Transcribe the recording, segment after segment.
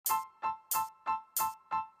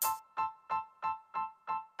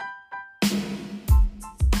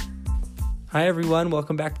Hi, everyone.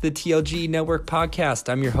 Welcome back to the TLG Network podcast.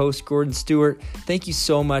 I'm your host, Gordon Stewart. Thank you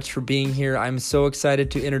so much for being here. I'm so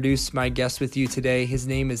excited to introduce my guest with you today. His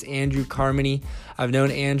name is Andrew Carmody. I've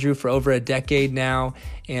known Andrew for over a decade now,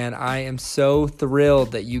 and I am so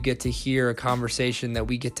thrilled that you get to hear a conversation that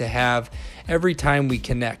we get to have every time we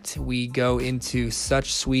connect. We go into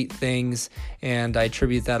such sweet things, and I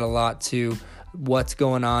attribute that a lot to what's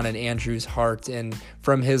going on in Andrew's heart. And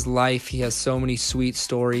from his life, he has so many sweet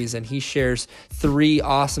stories, and he shares 3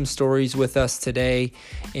 awesome stories with us today.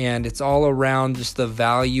 And it's all around just the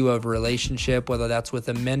value of relationship, whether that's with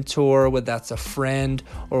a mentor, whether that's a friend,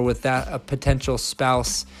 or with a potential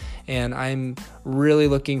spouse. And I'm really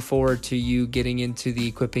looking forward to you getting into the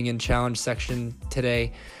equipping and challenge section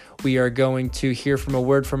today. We are going to hear from a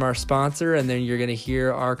word from our sponsor, and then you're going to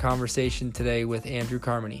hear our conversation today with Andrew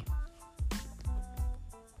Carmody.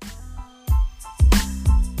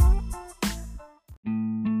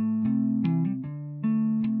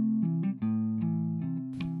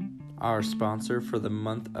 Our sponsor for the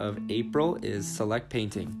month of April is Select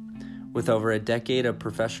Painting. With over a decade of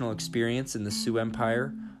professional experience in the Sioux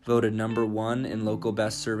Empire, voted number 1 in local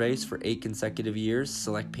best surveys for 8 consecutive years,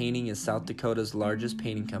 Select Painting is South Dakota's largest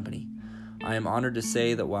painting company. I am honored to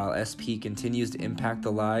say that while SP continues to impact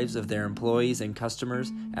the lives of their employees and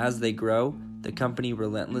customers as they grow, the company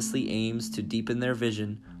relentlessly aims to deepen their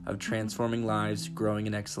vision of transforming lives, growing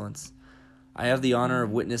in excellence. I have the honor of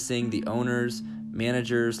witnessing the owners,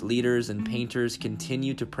 managers, leaders, and painters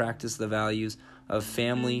continue to practice the values of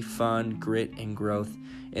family, fun, grit, and growth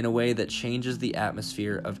in a way that changes the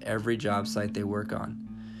atmosphere of every job site they work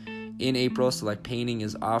on. In April, Select Painting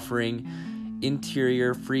is offering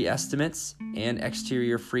interior free estimates and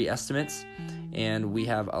exterior free estimates, and we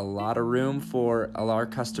have a lot of room for all our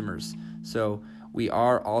customers. So we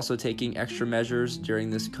are also taking extra measures during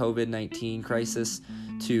this COVID-19 crisis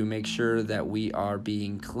to make sure that we are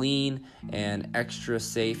being clean and extra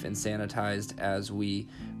safe and sanitized as we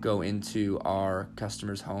go into our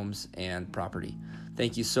customers' homes and property.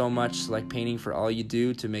 Thank you so much, Select Painting, for all you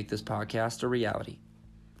do to make this podcast a reality.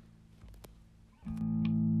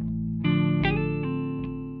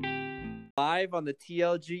 Live on the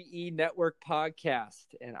TLGE Network podcast,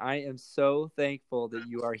 and I am so thankful that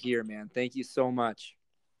you are here, man. Thank you so much.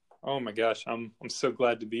 Oh my gosh, I'm so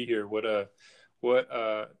glad to be here. What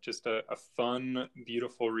just a fun,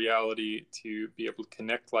 beautiful reality to be able to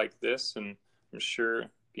connect like this, and I'm sure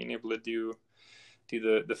being able to do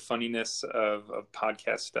the funniness of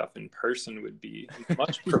podcast stuff in person would be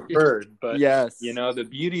much preferred. But yes, the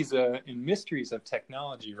beauties and mysteries of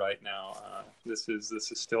technology right now. This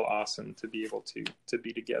is still awesome to be able to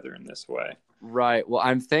be together in this way. Right. Well,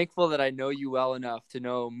 I'm thankful that I know you well enough to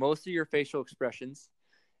know most of your facial expressions.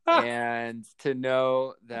 And to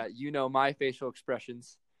know that you know my facial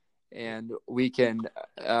expressions, and we can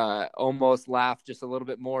almost laugh just a little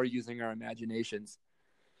bit more using our imaginations.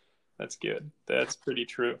 That's good. That's pretty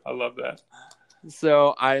true. I love that.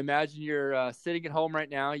 So I imagine you're sitting at home right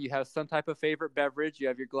now. You have some type of favorite beverage. You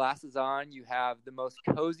have your glasses on. You have the most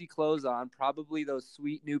cozy clothes on, probably those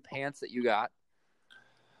sweet new pants that you got.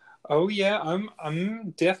 Oh yeah,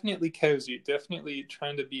 I'm definitely cozy, definitely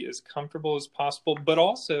trying to be as comfortable as possible, but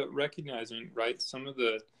also recognizing, right, some of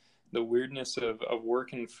the weirdness of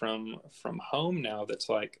working from home now. That's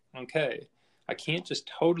like, okay, I can't just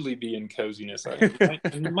totally be in coziness. I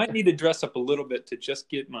might need to dress up a little bit to just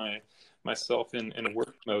get myself in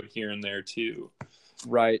work mode here and there too.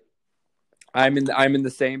 Right. I'm in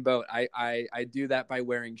the same boat. I do that by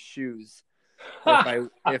wearing shoes.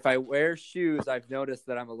 If I wear shoes, I've noticed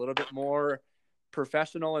that I'm a little bit more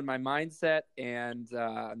professional in my mindset and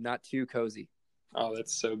not too cozy. Oh,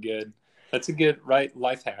 that's so good. That's a good, right?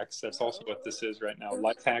 Life hacks. That's also what this is right now.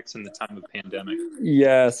 Life hacks in the time of pandemic.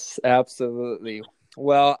 Yes, absolutely.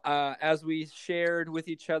 Well, as we shared with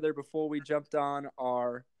each other before we jumped on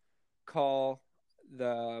our call,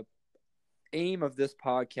 the aim of this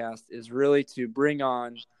podcast is really to bring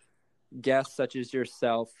on guests such as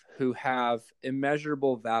yourself who have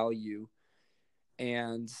immeasurable value.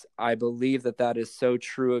 And I believe that is so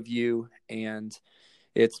true of you. And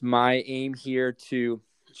it's my aim here to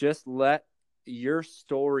just let your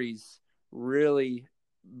stories really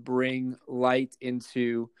bring light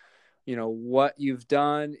into, what you've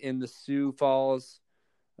done in the Sioux Falls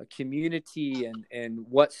community and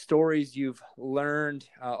what stories you've learned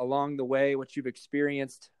along the way, what you've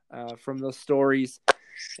experienced from those stories.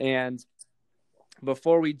 And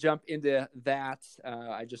before we jump into that,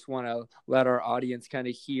 I just want to let our audience kind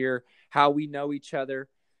of hear how we know each other.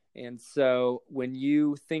 And so when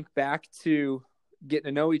you think back to getting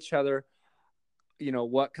to know each other,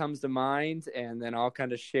 what comes to mind, and then I'll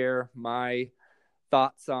kind of share my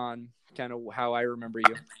thoughts on kind of how I remember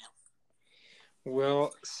you.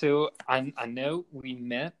 Well, so I know we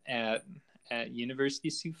met at University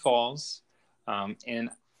of Sioux Falls, and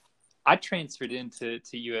I transferred into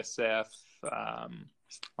USF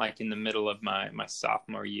like in the middle of my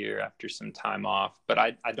sophomore year after some time off. But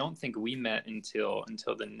I don't think we met until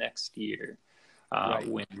the next year, Right.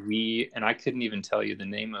 when and I couldn't even tell you the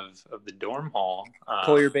name of the dorm hall.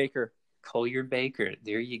 Collier Baker. Collier Baker.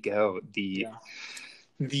 There you go. The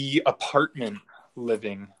apartment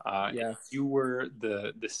living. Yes. You were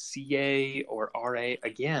the CA or RA.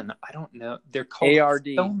 Again, I don't know. They're called ARD.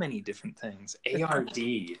 so many different things. ARD.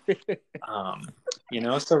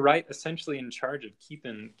 So right, essentially in charge of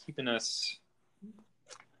keeping us,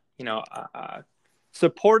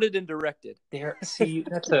 supported and directed. There. See,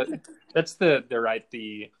 that's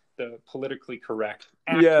the politically correct,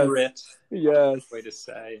 accurate way to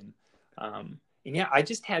say. And yeah, I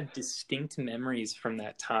just had distinct memories from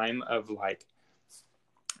that time of like,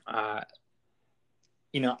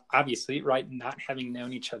 obviously, right, not having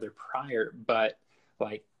known each other prior, but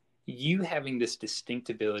like you having this distinct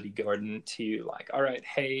ability, Gordon, to like, all right,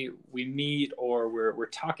 hey, we meet, or we're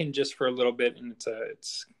talking just for a little bit, and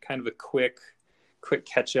it's kind of a quick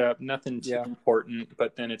catch up, nothing too important,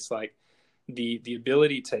 but then it's like the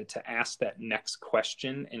ability to ask that next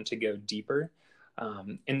question and to go deeper.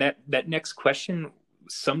 And that next question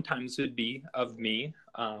sometimes would be of me,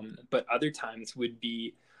 but other times would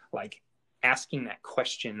be like asking that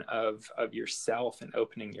question of yourself and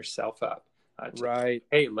opening yourself up. Right.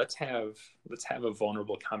 Hey, let's have a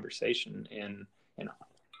vulnerable conversation, and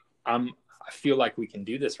I feel like we can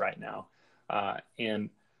do this right now,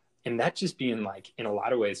 and that just being like, in a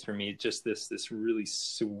lot of ways for me, just this really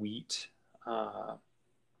sweet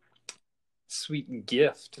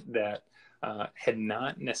gift that had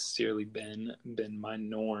not necessarily been my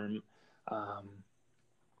norm.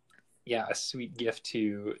 A sweet gift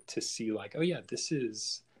to see like, oh yeah, this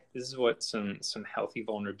is what some healthy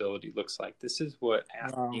vulnerability looks like. This is what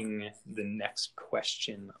asking the next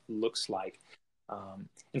question looks like.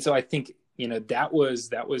 And so I think, that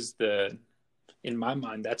was in my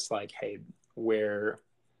mind, that's like, hey, where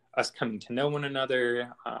us coming to know one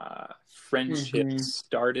another, friendships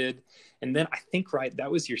started. And then I think, right,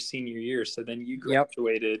 that was your senior year. So then you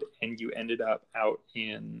graduated and you ended up out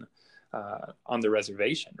in on the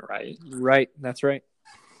reservation, right? Right. That's right.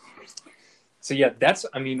 So yeah,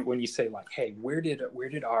 when you say like, hey, where did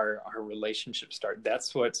our relationship start?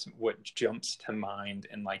 That's what jumps to mind,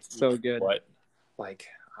 and like, so good. What like,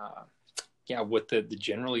 what the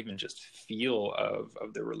general even just feel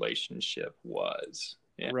of the relationship was.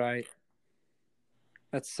 Yeah. Right.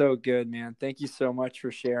 That's so good, man. Thank you so much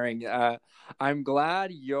for sharing. I'm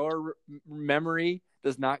glad your memory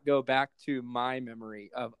does not go back to my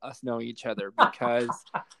memory of us knowing each other, because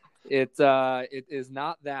it is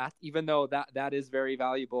not that, even though that is very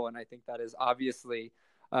valuable. And I think that is obviously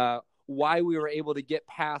why we were able to get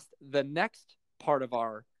past the next part of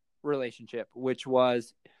our relationship, which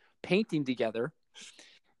was painting together.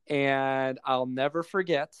 And I'll never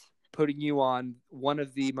forget putting you on one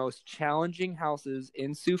of the most challenging houses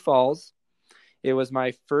in Sioux Falls. It was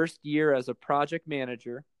my first year as a project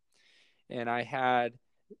manager, and I had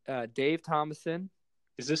Dave Thomason.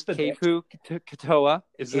 Is this the Kepu Katoa?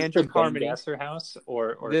 Is this Andrew the Carmody. Van Gasser house,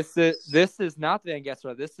 or this is not Van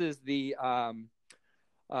Gasser. This is the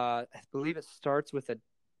I believe it starts with a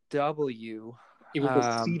W. It was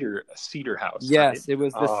a cedar house. Yes, right? It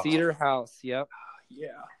was the cedar house. Yep.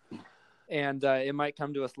 Yeah. And it might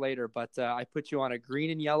come to us later, but I put you on a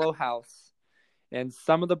green and yellow house, and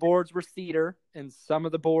some of the boards were cedar and some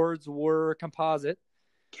of the boards were composite.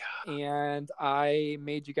 Yeah. And I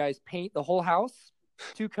made you guys paint the whole house,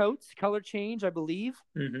 2 coats, color change, I believe.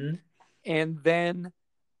 Mm-hmm. And then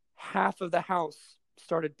half of the house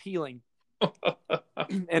started peeling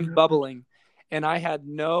and bubbling. And I had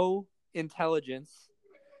no intelligence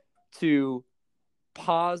to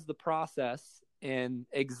pause the process and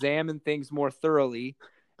examine things more thoroughly.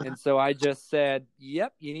 And so I just said,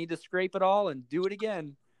 yep, you need to scrape it all and do it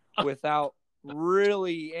again, without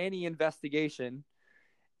really any investigation.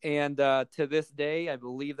 And to this day, I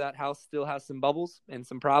believe that house still has some bubbles and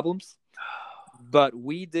some problems. But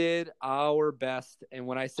we did our best. And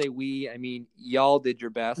when I say we, I mean y'all did your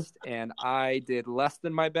best. And I did less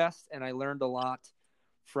than my best. And I learned a lot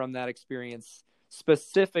from that experience,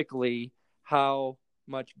 specifically how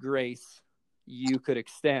much grace you could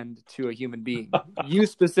extend to a human being. You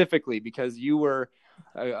specifically, because you were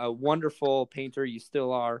a wonderful painter. You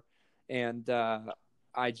still are. And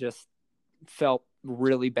I just felt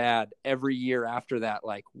really bad every year after that.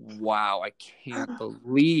 Like, wow, I can't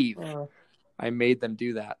believe I made them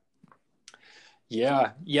do that.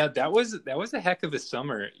 Yeah. That was a heck of a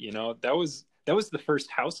summer. That was the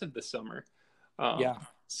first house of the summer. Yeah.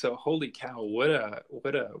 So holy cow, what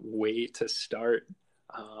a way to start.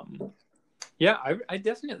 Yeah, I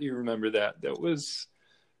definitely remember that. That was,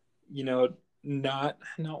 not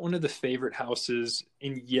one of the favorite houses,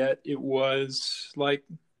 and yet it was like,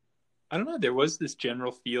 I don't know, there was this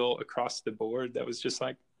general feel across the board that was just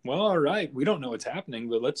like, well, all right, we don't know what's happening,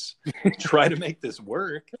 but let's try to make this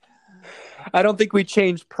work. I don't think we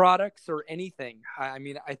changed products or anything. I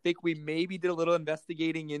mean, I think we maybe did a little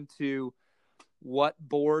investigating into what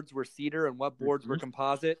boards were cedar and what boards were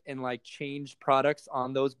composite, and like changed products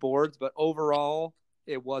on those boards. But overall,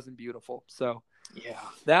 it wasn't beautiful. So yeah,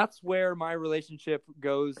 that's where my relationship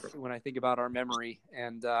goes when I think about our memory.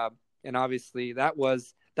 And obviously that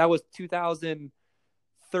was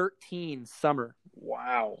 2013 summer.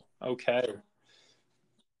 Wow. Okay.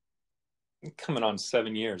 Coming on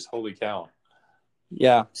 7 years. Holy cow.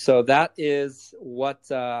 Yeah. So that is what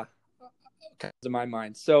comes to my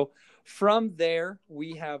mind. So from there,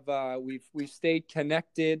 we have we've stayed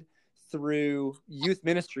connected through youth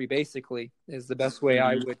ministry, basically, is the best way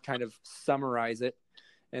I would kind of summarize it.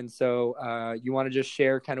 And so you want to just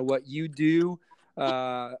share kind of what you do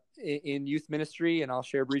in youth ministry, and I'll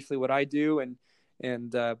share briefly what I do, and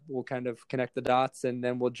we'll kind of connect the dots, and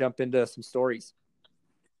then we'll jump into some stories.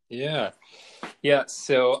 Yeah.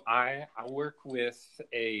 So I work with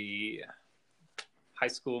a high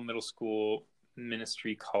school, middle school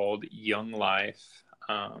ministry called Young Life.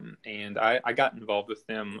 And I got involved with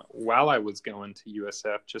them while I was going to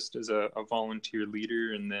USF, just as a volunteer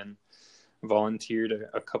leader, and then volunteered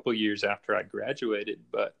a couple years after I graduated,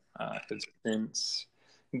 but have since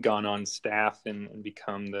gone on staff and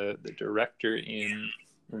become the director in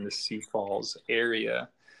the Sioux Falls area.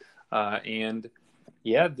 And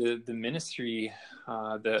yeah, the ministry,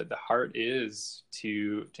 the heart is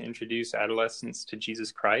to introduce adolescents to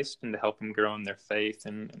Jesus Christ and to help them grow in their faith.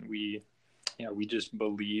 And we just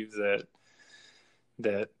believe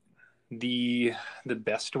that the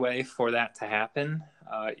best way for that to happen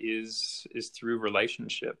is through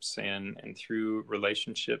relationships and through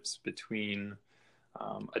relationships between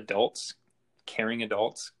adults, caring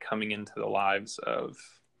adults coming into the lives of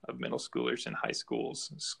middle schoolers and high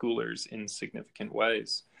schoolers in significant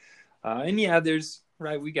ways. And yeah,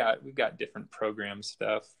 we've got different program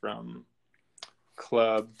stuff, from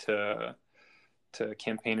club to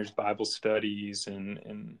campaigners Bible studies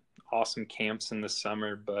and awesome camps in the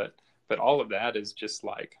summer, but all of that is just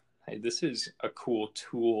like, hey, this is a cool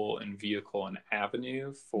tool and vehicle and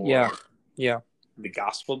avenue for the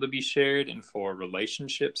gospel to be shared and for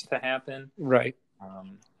relationships to happen. Right.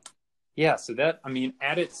 So that, I mean,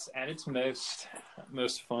 at its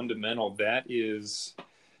most fundamental, that is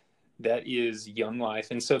Young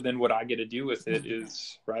Life. And so then what I get to do with it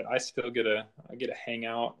is, right, I get to hang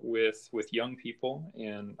out with young people,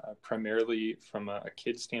 and primarily from a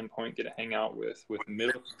kid standpoint, get to hang out with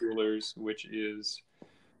middle schoolers, which is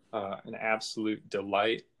an absolute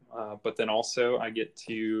delight. But then also I get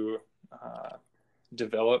to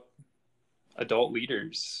develop adult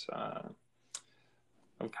leaders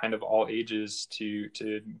of kind of all ages to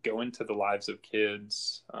go into the lives of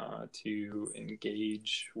kids, to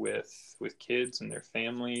engage with kids and their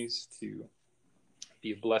families, to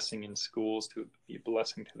be a blessing in schools, to be a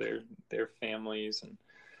blessing to their families. And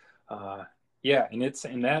and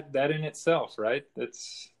that in itself, right?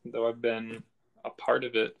 That's, though I've been a part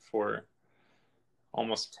of it for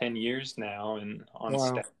almost 10 years now and on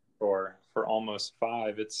staff for almost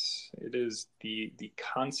 5, it is the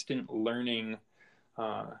constant learning.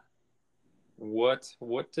 What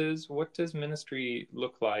does ministry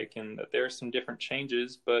look like, and that there are some different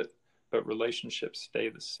changes, but relationships stay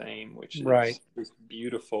the same, which is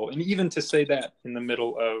beautiful. And even to say that in the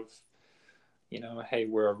middle of, hey,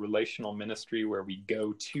 we're a relational ministry where we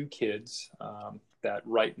go to kids, that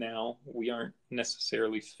right now we aren't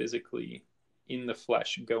necessarily physically in the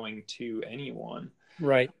flesh going to anyone,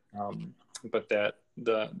 right? But that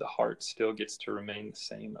the heart still gets to remain the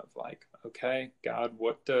same, of like, okay, God,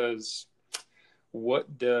 what does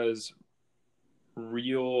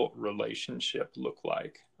real relationship look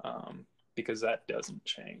like? Because that doesn't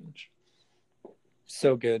change.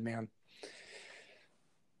 So good, man.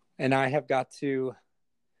 And I have got to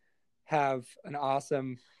have an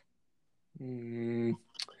awesome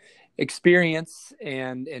experience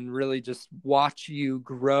and really just watch you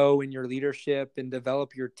grow in your leadership and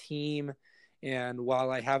develop your team. And while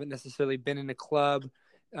I haven't necessarily been in a club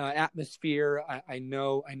atmosphere, I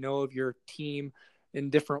know of your team in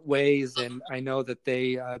different ways. And I know that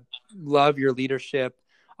they love your leadership.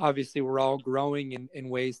 Obviously, we're all growing in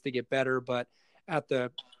ways to get better, but at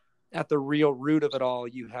the real root of it all,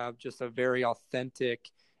 you have just a very authentic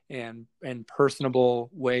and personable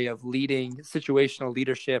way of leading. Situational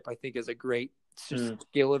leadership, I think, is a great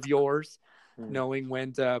skill of yours, knowing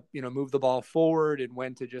when to, move the ball forward and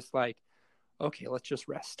when to just like, okay, let's just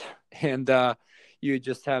rest. And you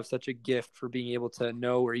just have such a gift for being able to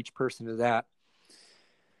know where each person is at.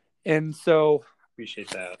 And so appreciate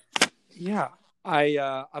that. Yeah.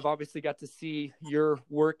 I've obviously got to see your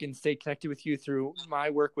work and stay connected with you through my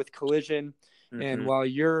work with Collision. And while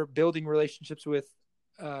you're building relationships with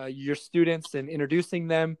your students and introducing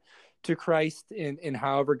them to Christ in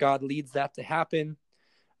however God leads that to happen,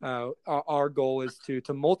 our goal is to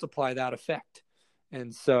multiply that effect.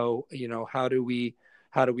 And so, how do we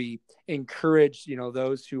encourage,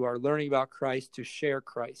 those who are learning about Christ to share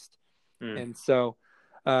Christ? And so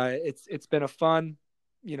it's been a fun,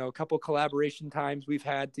 a couple collaboration times we've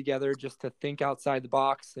had together just to think outside the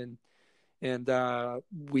box. And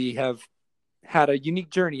we have had a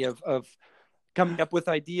unique journey of coming up with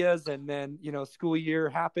ideas, and then, school year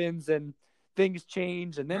happens and things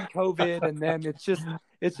change, and then COVID, and then it's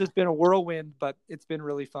just been a whirlwind, but it's been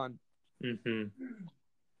really fun.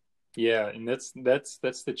 Yeah. And that's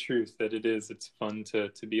the truth, that it's fun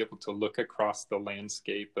to be able to look across the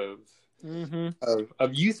landscape of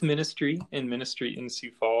youth ministry and ministry in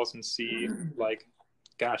Sioux Falls and see, like,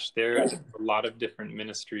 gosh, there's a lot of different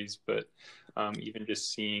ministries, but even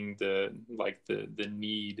just seeing the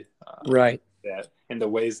need, right, that, and the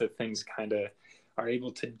ways that things kind of are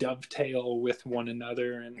able to dovetail with one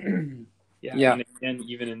another. And yeah. And again,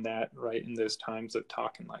 even in that, right, in those times of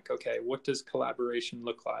talking, like, okay, what does collaboration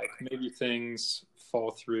look like? Maybe things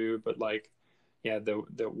fall through, but like, the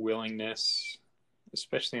willingness,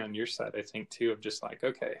 especially on your side, I think too, of just like,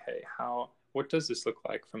 okay, hey, what does this look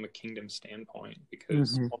like from a kingdom standpoint?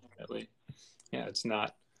 Because ultimately, it's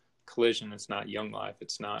not Collision, it's not Young Life,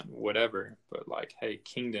 it's not whatever, but like, hey,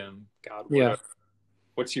 kingdom, God,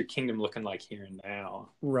 what's your kingdom looking like here and now?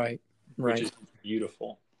 Right. Which is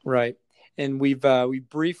beautiful. Right. And we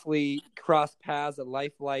briefly crossed paths at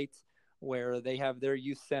Life Light, where they have their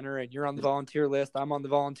youth center, and you're on the volunteer list. I'm on the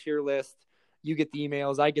volunteer list. You get the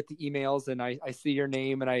emails, I get the emails, and I see your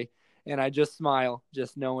name, and I just smile,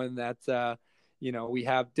 just knowing that, we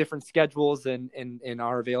have different schedules and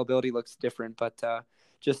our availability looks different, but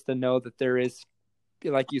just to know that there is,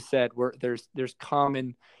 like you said, there's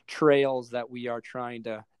common trails that we are trying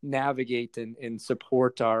to navigate and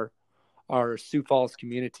support our Sioux Falls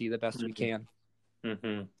community the best we can.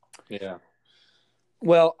 Yeah.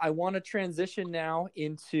 Well, I want to transition now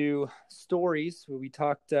into stories. We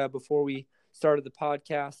talked before we started the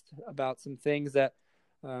podcast about some things that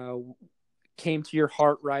came to your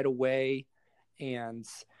heart right away. And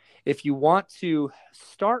if you want to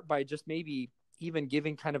start by just maybe even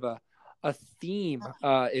giving kind of a theme,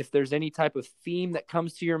 if there's any type of theme that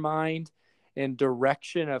comes to your mind and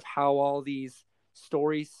direction of how all these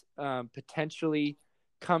stories potentially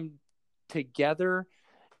come together.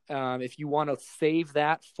 If you want to save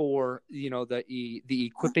that for, the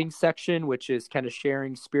equipping section, which is kind of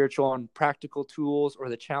sharing spiritual and practical tools, or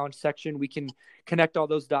the challenge section, we can connect all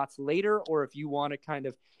those dots later. Or if you want to kind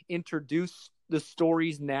of introduce the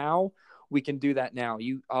stories now, we can do that now.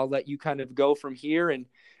 I'll let you kind of go from here, and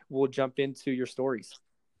we'll jump into your stories.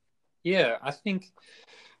 Yeah, I think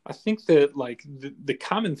that, like, the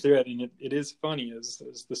common thread, and it is funny, as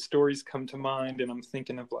the stories come to mind, and I'm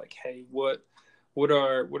thinking of like, hey, what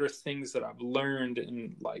are things that I've learned,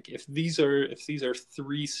 and like, if these are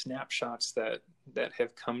 3 snapshots that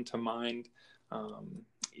have come to mind,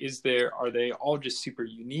 are they all just super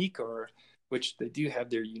unique, or which they do have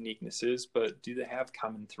their uniquenesses, but do they have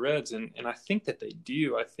common threads? And I think that they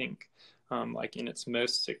do. I think like in its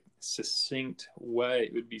most succinct way,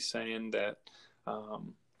 it would be saying that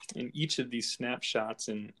in each of these snapshots,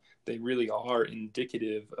 and they really are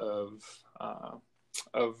indicative of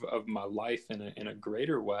my life in a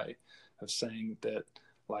greater way, of saying that,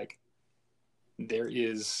 like, there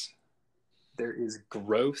is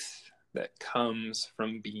growth that comes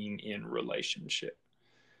from being in relationship.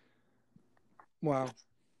 Wow.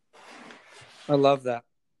 I love that.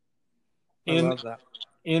 Love that.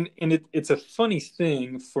 And it's a funny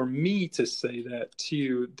thing for me to say that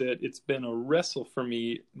too, that it's been a wrestle for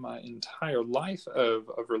me my entire life of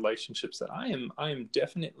relationships, that I am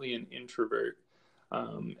definitely an introvert,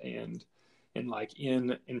 and like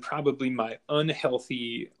in probably my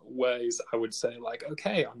unhealthy ways, I would say, like,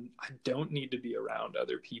 okay, I don't need to be around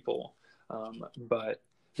other people, but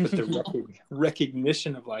but the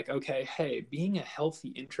recognition of like, okay, hey, being a healthy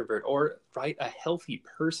introvert or right, a healthy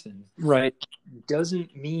person, right,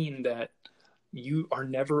 doesn't mean that you are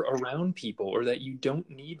never around people or that you don't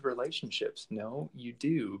need relationships. No, you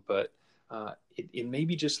do, but it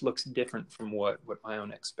maybe just looks different from what my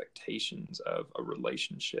own expectations of a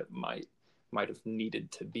relationship might have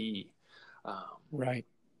needed to be. Right.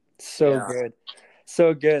 So Yeah. good.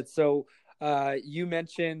 So good. So you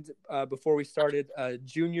mentioned before we started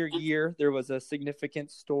junior year, there was a significant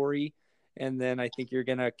story. And then I think you're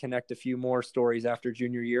going to connect a few more stories after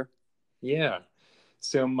junior year. Yeah.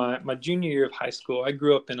 So my junior year of high school, I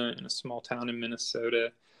grew up in a small town in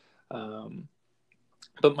Minnesota.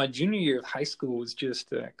 But my junior year of high school was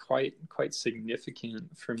just quite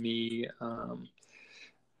significant for me.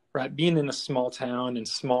 Right, being in a small town and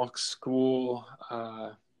small school, in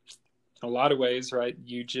a lot of ways, right,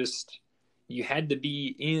 you had to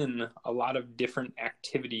be in a lot of different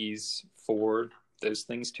activities for those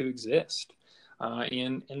things to exist,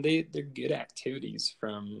 and they're good activities,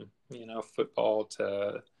 from football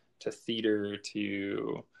to theater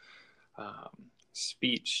to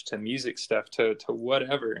speech to music stuff to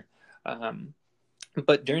whatever.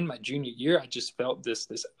 But during my junior year, I just felt this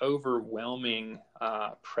overwhelming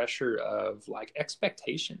pressure of like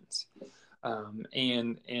expectations,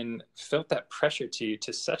 and felt that pressure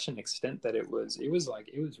to such an extent that it was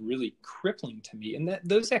really crippling to me. And that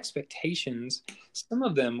those expectations, some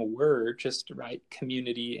of them were just right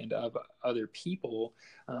community and of other people,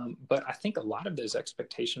 but I think a lot of those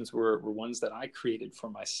expectations were ones that I created for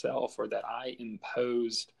myself, or that I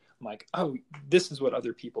imposed. Like, oh, this is what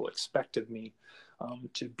other people expect of me.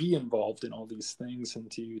 To be involved in all these things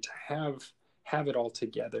and to have it all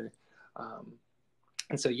together.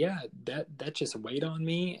 And so, yeah, that just weighed on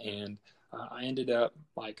me. And I ended up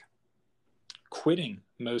like quitting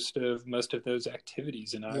most of those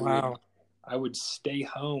activities. And I would stay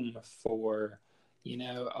home for,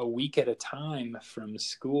 a week at a time from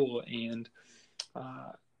school. And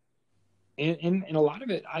a lot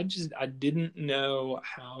of it, I didn't know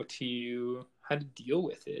how to deal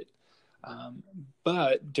with it.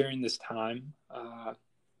 But during this time, I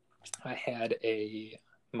had he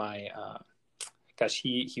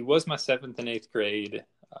was my 7th and 8th grade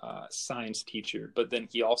science teacher, but then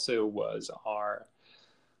he also was our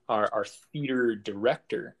theater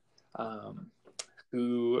director,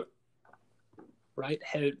 who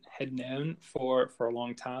had known for a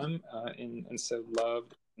long time, and so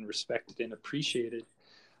loved and respected and appreciated,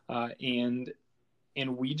 and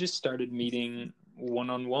we just started meeting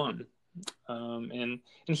one-on-one. And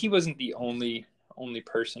he wasn't the only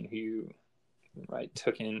person who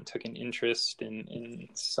took an interest and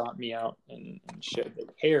sought me out and showed they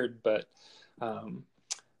cared, but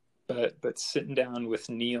sitting down with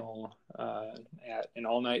Neil at an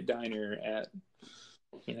all-night diner, at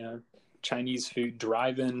Chinese food,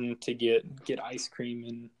 driving to get ice cream,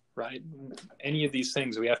 and any of these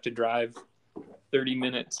things we have to drive 30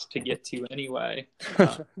 minutes to get to anyway.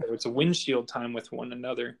 So it's a windshield time with one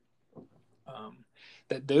another.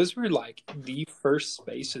 That those were like the first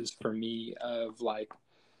spaces for me of like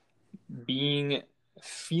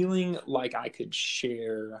feeling like I could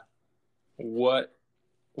share what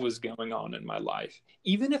was going on in my life,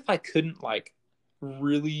 even if I couldn't like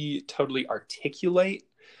really totally articulate,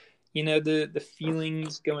 the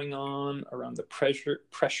feelings going on around the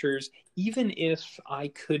pressures, even if I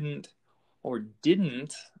couldn't or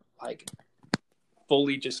didn't like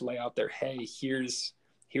fully just lay out there, hey, here's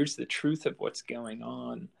the truth of what's going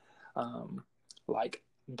on. Like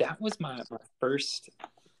that was my first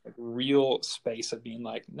real space of being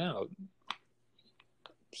like, no,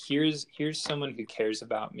 here's someone who cares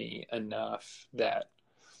about me enough that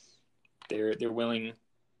they're willing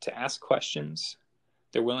to ask questions.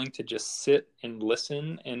 They're willing to just sit and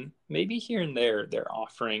listen, and maybe here and there they're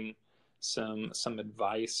offering some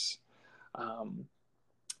advice,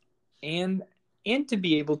 and to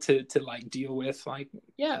be able to like deal with like,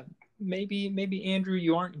 yeah, maybe Andrew,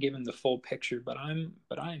 you aren't given the full picture, but I'm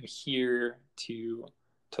here to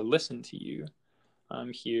listen to you.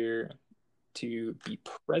 I'm here to be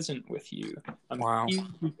present with you. I'm here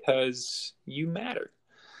because you matter.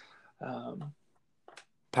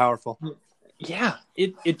 Powerful. Yeah,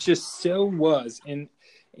 it just so was, and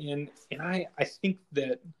I think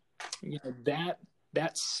that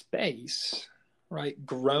that space, right,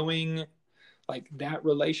 growing, like that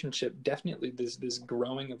relationship, definitely this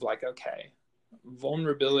growing of like, okay,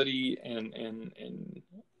 vulnerability and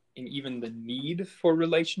even the need for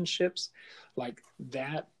relationships, like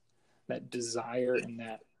that desire and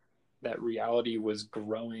that reality was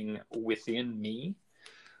growing within me.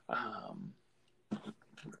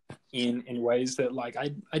 in ways that like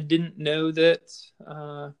I didn't know that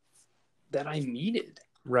that I needed.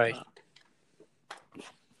 Right.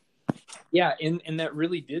 Yeah, and that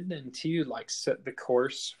really did then too, like set the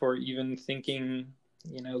course for even thinking,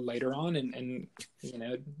 later on and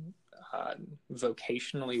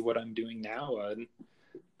vocationally what I'm doing now,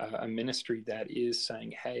 a ministry that is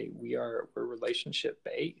saying, hey, we're relationship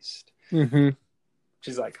based. Mm-hmm.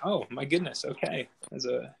 She's like, oh my goodness, okay, as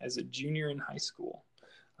a junior in high school,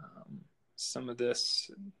 some of this,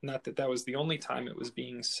 not that was the only time it was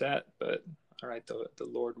being set, but all right, the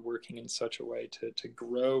Lord working in such a way to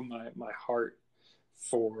grow my heart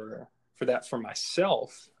for that for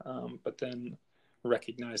myself, but then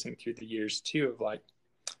recognizing through the years too of like,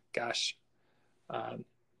 gosh,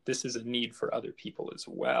 this is a need for other people as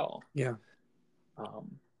well. Yeah.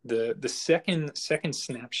 The second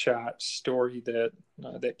snapshot story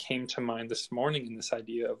that came to mind this morning in this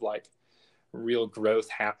idea of like real growth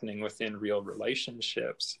happening within real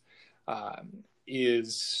relationships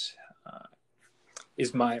is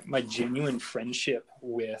my genuine friendship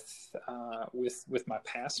with my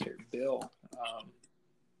pastor, Bill.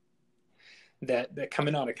 That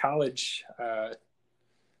coming out of college,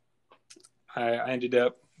 I ended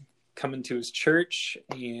up coming to his church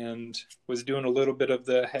and was doing a little bit of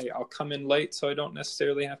the, hey, I'll come in late so I don't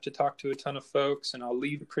necessarily have to talk to a ton of folks, and I'll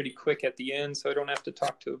leave pretty quick at the end so I don't have to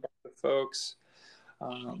talk to a bunch of folks.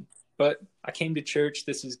 But I came to church.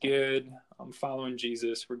 This is good. I'm following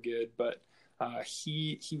Jesus. We're good. But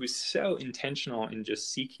he was so intentional in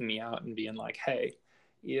just seeking me out and being like, hey,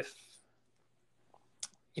 if,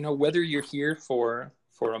 whether you're here for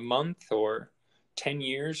a month or 10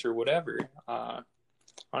 years or whatever,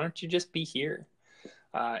 why don't you just be here?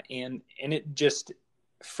 And it just,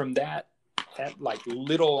 from that like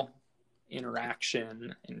little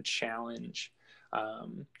interaction and challenge,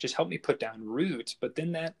 just helped me put down roots. But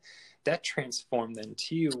then that transformed then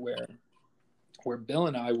too, where Bill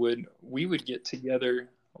and I would get together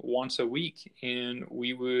once a week, and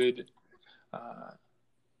we would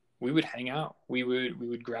hang out. We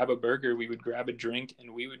would grab a burger, we would grab a drink,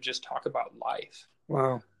 and we would just talk about life.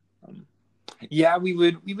 Wow. Yeah, we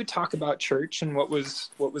would talk about church and what was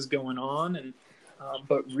going on, and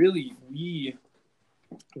but really we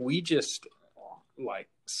just like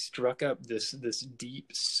struck up this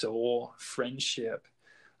deep soul friendship,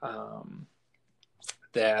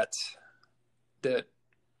 that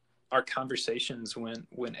our conversations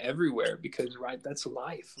went everywhere, because right, that's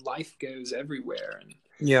life goes everywhere. And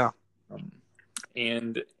yeah,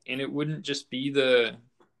 and it wouldn't just be the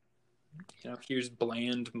here's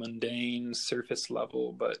bland, mundane, surface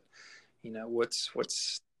level, but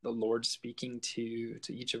what's the Lord speaking to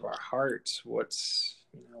each of our hearts? What's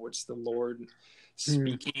the Lord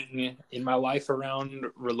speaking in my life around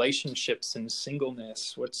relationships and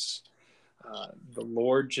singleness? What's the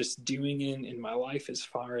Lord just doing in my life as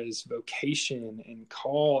far as vocation and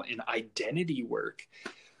call and identity work?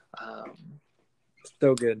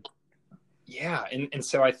 So good. Yeah. And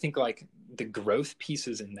so I think like the growth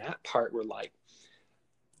pieces in that part were like,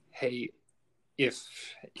 hey,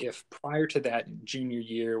 if prior to that junior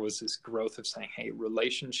year was this growth of saying, hey,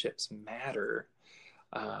 relationships matter,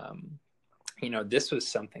 this was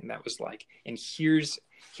something that was like, and here's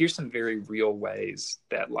some very real ways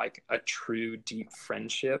that like a true deep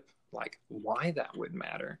friendship, like why that would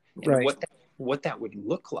matter, and right, what that would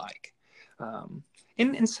look like.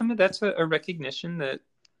 And some of that's a recognition that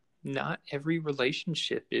not every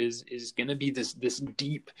relationship is going to be this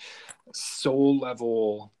deep soul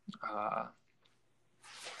level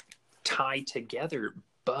tie together,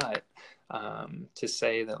 but to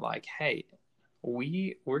say that like, hey,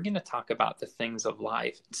 we're going to talk about the things of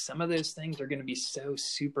life. Some of those things are going to be so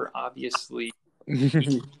super obviously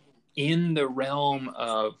in the realm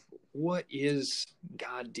of what is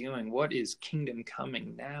God doing, what is kingdom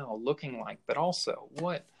coming now looking like, but also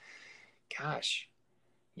what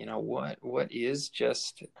is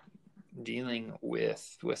just dealing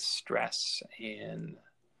with stress and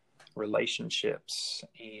relationships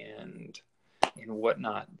and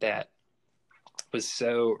whatnot, that was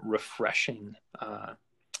so refreshing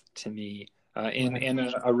to me, and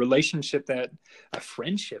a relationship, a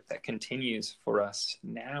friendship that continues for us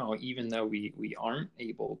now, even though we aren't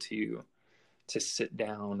able to sit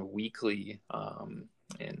down weekly, and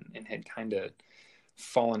had kind of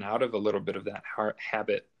fallen out of a little bit of that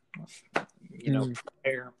habit,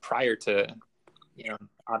 prior to,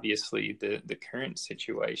 obviously the current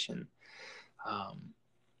situation.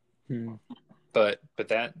 But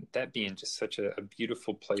that being just such a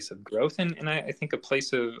beautiful place of growth, and I think a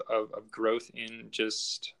place of growth in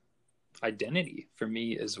just identity for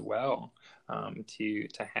me as well. to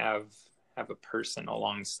have a person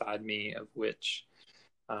alongside me of which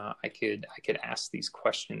I could ask these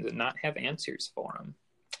questions and not have answers for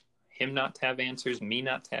him not to have answers, me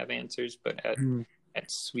not to have answers, but at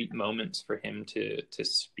sweet moments for him to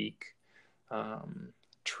speak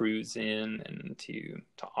truths in, and to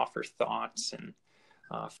offer thoughts, and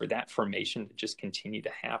for that formation to just continue to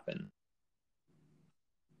happen.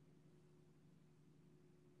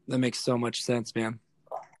 That makes so much sense, man.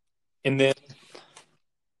 And then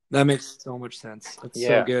that makes so much sense. That's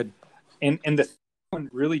so good. And the one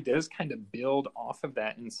really does kind of build off of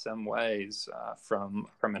that in some ways, from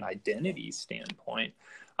an identity standpoint,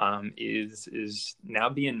 is now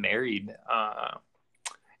being married,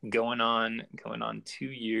 going on 2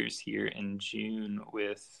 years here in June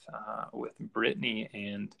with Brittany.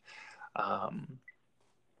 And I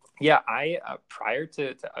prior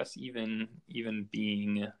to us even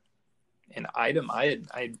being an item, I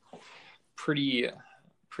pretty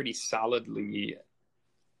solidly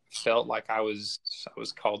felt like I was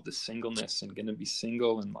called to singleness and going to be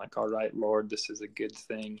single, and like, all right, Lord, this is a good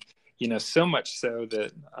thing, so much so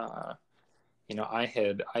that I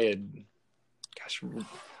had gosh,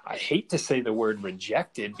 I hate to say the word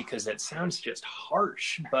rejected because that sounds just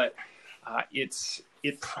harsh, but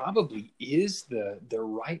it probably is the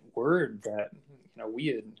right word. That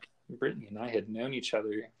Brittany and I had known each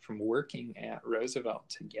other from working at Roosevelt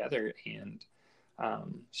together, and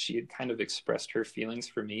she had kind of expressed her feelings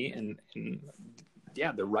for me, and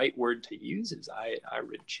the right word to use is I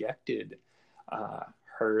rejected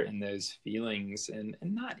her in those feelings, and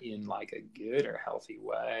not in like a good or healthy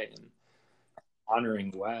way and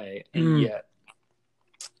honoring way. And yet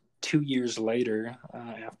 2 years later,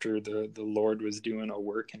 after the Lord was doing a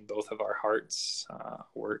work in both of our hearts, a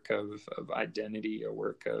work of identity, a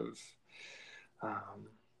work of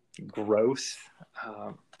growth,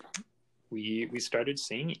 we started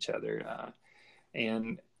seeing each other,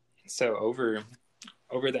 and so over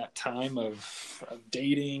that time of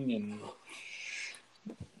dating and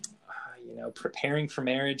preparing for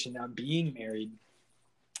marriage and now being married,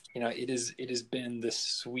 it has been this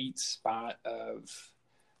sweet spot of,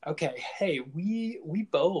 okay, hey,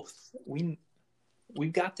 we've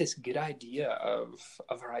got this good idea of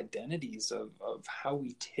our identities, of how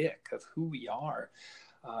we tick, of who we are,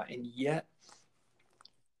 and yet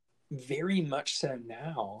very much so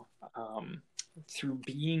now, through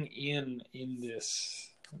being in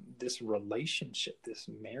this relationship, this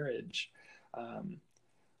marriage,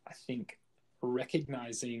 I think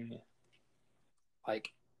recognizing,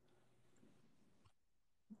 like,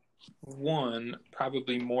 one,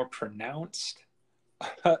 probably more pronounced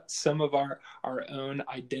some of our own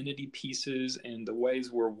identity pieces and the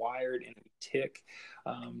ways we're wired and we tick,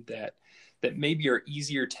 that maybe are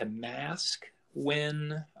easier to mask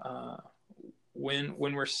when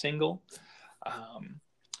we're single,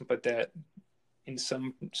 but that in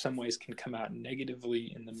some ways can come out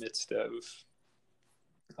negatively in the midst of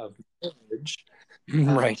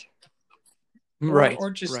marriage, Right.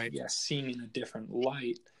 or just seen in a different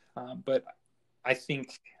light. But I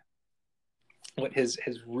think what has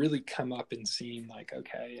really come up in seeing, like,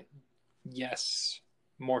 okay, yes,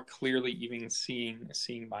 more clearly even seeing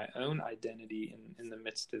my own identity in the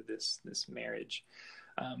midst of this marriage,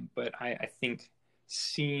 but I think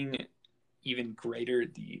seeing even greater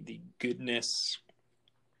the goodness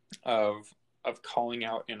of calling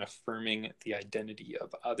out and affirming the identity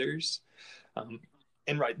of others,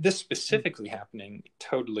 and this specifically happening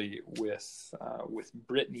totally with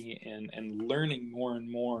Brittany, and learning more and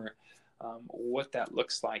more what that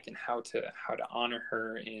looks like, and how to honor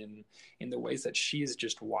her in the ways that she is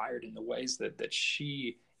just wired, in the ways that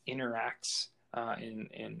she interacts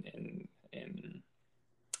and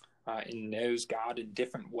knows God in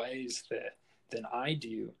different ways than I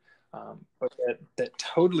do, but that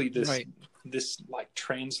totally this like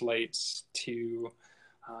translates to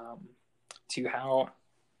how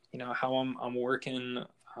I'm working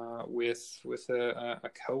with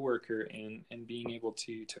a coworker, and being able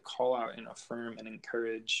to call out and affirm and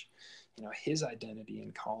encourage his identity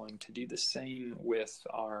and calling, to do the same with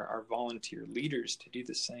our volunteer leaders, to do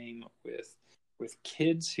the same with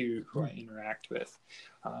kids who I interact with,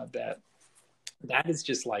 that is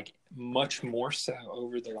just like much more so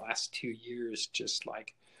over the last 2 years, just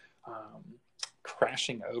like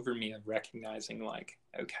crashing over me, of recognizing, like,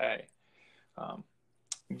 okay,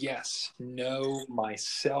 yes, know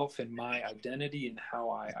myself and my identity and how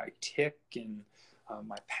I tick, and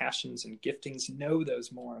my passions and giftings, know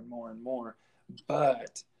those more and more and more.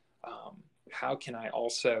 But how can I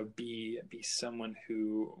also be someone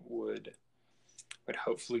who would would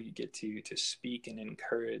hopefully get to speak and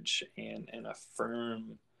encourage and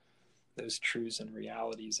affirm those truths and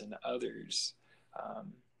realities in others.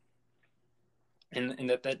 And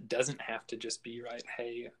that doesn't have to just be, right,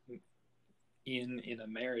 hey, in a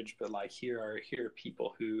marriage, but like here are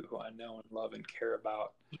people who I know and love and care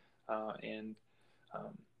about, and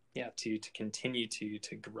to continue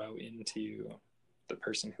to grow into the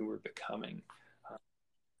person who we're becoming.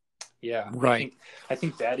 Right. I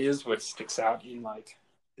think that is what sticks out in like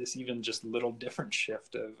this even just little different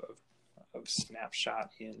shift of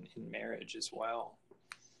snapshot in marriage as well.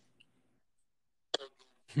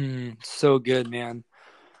 So good, man.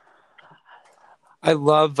 I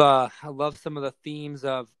love some of the themes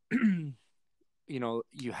of,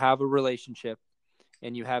 you have a relationship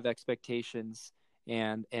and you have expectations,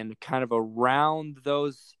 and kind of around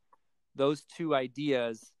those two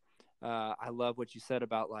ideas. I love what you said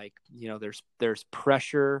about, like, there's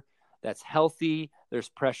pressure that's healthy, there's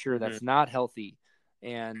pressure that's not healthy,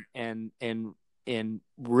 and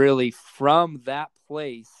really from that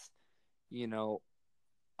place,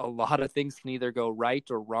 a lot of things can either go right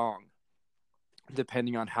or wrong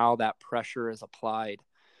depending on how that pressure is applied,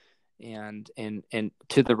 and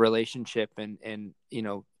to the relationship, and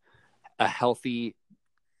a healthy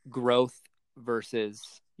growth versus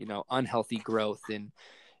unhealthy growth, and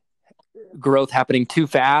growth happening too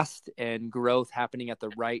fast and growth happening at the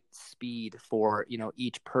right speed for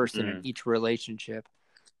each person and each relationship.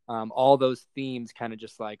 All those themes kind of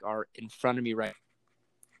just like are in front of me right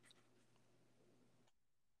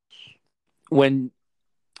when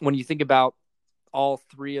you think about all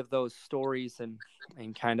three of those stories, and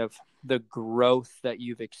kind of the growth that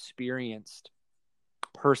you've experienced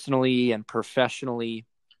personally and professionally.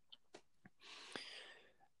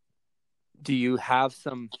 Do you have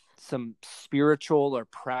some spiritual or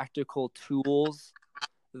practical tools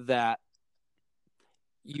that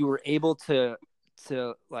you were able to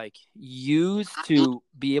like use to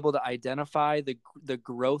be able to identify the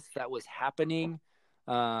growth that was happening,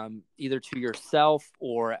 either to yourself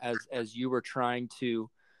or as you were trying to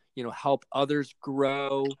help others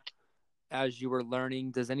grow as you were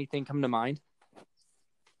learning? Does anything come to mind?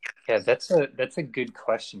 Yeah, that's a good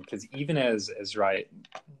question, because even as right,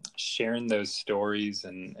 sharing those stories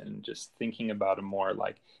and just thinking about them more,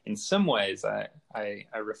 like in some ways I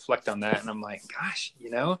reflect on that and I'm like, gosh,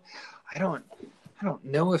 I don't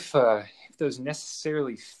know if those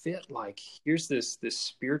necessarily fit. Like, here's this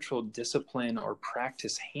spiritual discipline or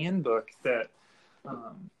practice handbook that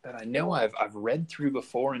I know I've read through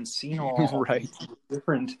before and seen all right.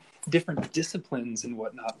 different disciplines and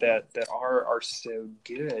whatnot that are so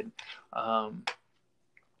good.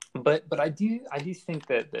 But I do think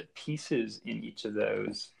that pieces in each of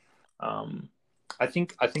those, I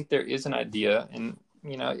think there is an idea, and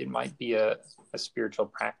it might be a spiritual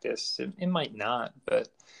practice, it might not, but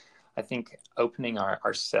I think opening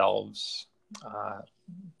ourselves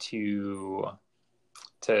to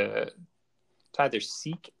either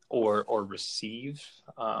seek or receive,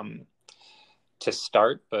 to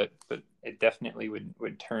start, but it definitely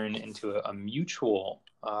would turn into a mutual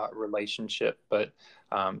relationship. But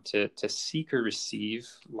to seek or receive,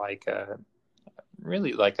 like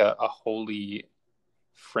really like a holy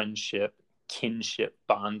friendship, kinship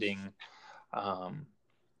bonding,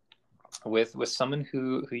 with someone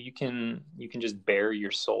who you can just bare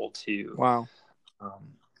your soul to. Wow.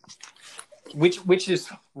 Which is,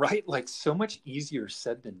 right, like so much easier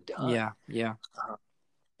said than done. Yeah.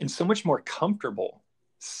 And so much more comfortable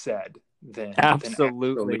said than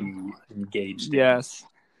absolutely actually engaged yes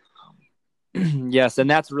in. Yes, and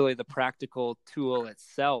that's really the practical tool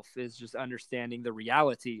itself, is just understanding the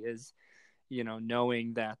reality, is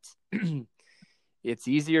knowing that it's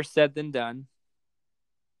easier said than done,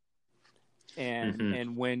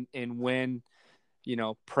 and when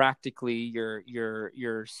practically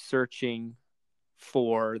you're searching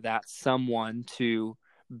for that someone to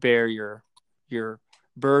bear your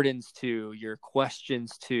burdens to, your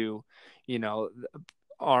questions to,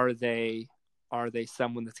 are they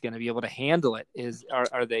someone that's going to be able to handle it?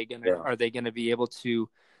 Are they going to be able to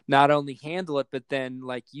not only handle it, but then,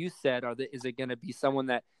 like you said, is it going to be someone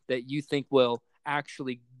that you think will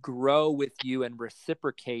actually grow with you and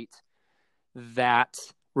reciprocate that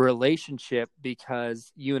relationship?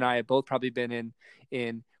 Because you and I have both probably been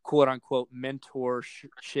in quote unquote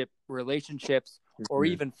mentorship relationships, or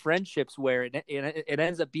even friendships where it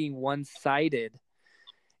ends up being one-sided,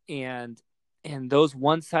 and those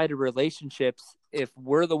one-sided relationships, if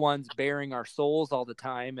we're the ones bearing our souls all the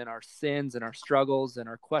time and our sins and our struggles and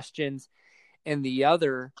our questions, and the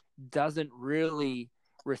other doesn't really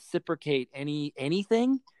reciprocate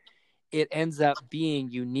anything, it ends up being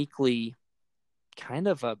uniquely kind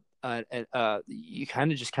of you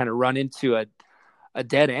kind of just kind of run into a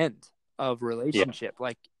dead end of relationship.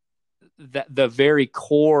 Like the very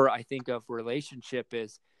core, I think, of relationship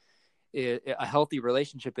is a healthy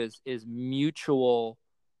relationship is mutual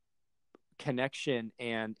connection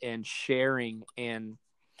and sharing. And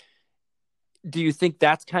do you think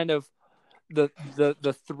that's kind of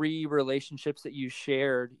the three relationships that you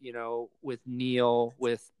shared, you know, with Neil,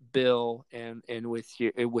 with Bill, and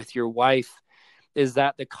with your wife, is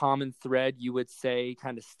that the common thread you would say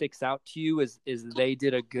kind of sticks out to you, is they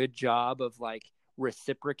did a good job of like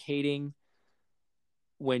reciprocating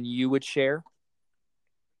when you would share?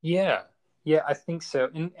 Yeah, I think so.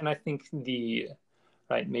 And I think maybe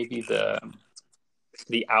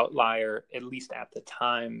the outlier, at least at the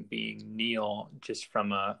time, being Neil, just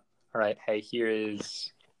from all right, hey,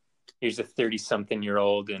 here's a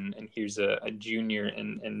 30-something-year-old and here's a junior,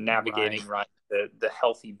 and navigating the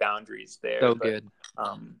healthy boundaries there. So but, good.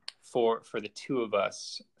 For the two of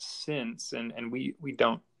us since, and we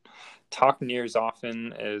don't talk near as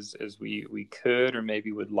often as we could or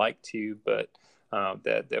maybe would like to, but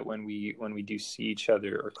that when we do see each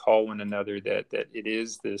other or call one another, that it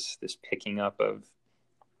is this picking up of,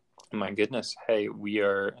 my goodness, hey,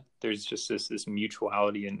 there's just this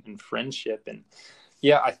mutuality and friendship. And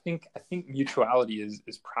yeah, I think mutuality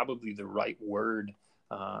is probably the right word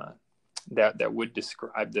that would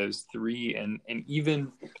describe those three. And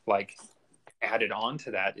even like added on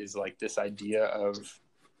to that is like this idea of,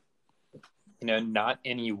 you know, not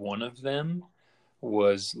any one of them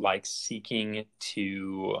was like seeking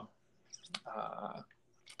to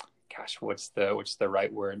what's the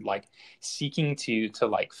right word, like seeking to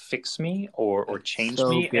like fix me or change so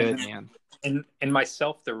me. Good, man. And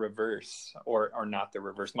myself the reverse, or not the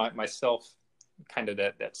reverse, myself kind of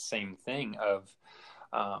that same thing of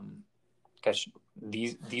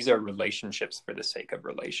these are relationships for the sake of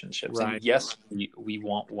relationships. Right. And yes, we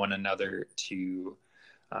want one another to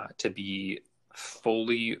be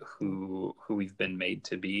fully who we've been made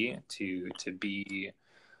to be, to be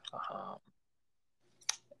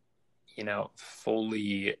you know,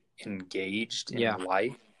 fully engaged in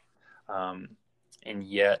life, and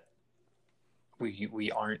yet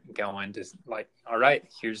we aren't going to like, all right,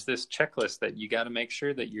 here's this checklist that you got to make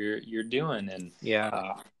sure that you're doing, and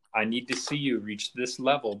I need to see you reach this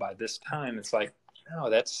level by this time. It's like, no,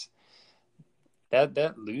 that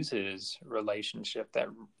loses relationship, that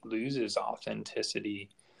loses authenticity.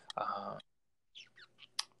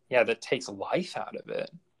 That takes life out of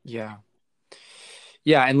it.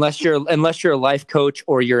 Yeah, unless you're a life coach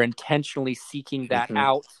or you're intentionally seeking that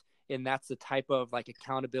out, and that's the type of like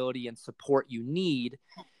accountability and support you need.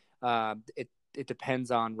 It depends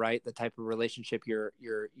on the type of relationship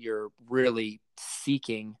you're really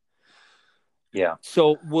seeking. Yeah.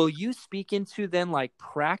 So will you speak into then, like,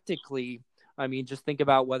 practically? I mean, just think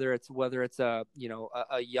about whether it's a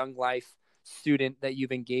young life student that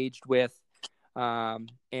you've engaged with,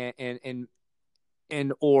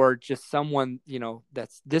 and or just someone, you know,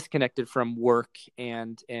 that's disconnected from work,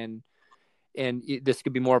 and this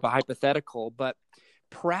could be more of a hypothetical, but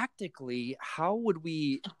practically, how would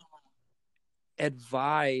we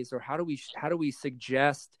advise, or how do we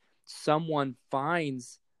suggest someone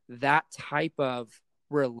finds that type of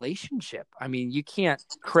relationship? I mean, you can't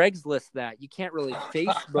Craigslist that. You can't really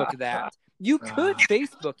Facebook that. You could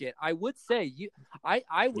Facebook it. I would say I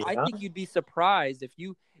think you'd be surprised if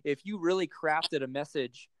you really crafted a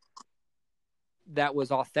message that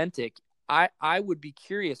was authentic. I would be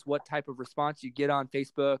curious what type of response you get on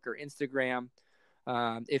Facebook or Instagram.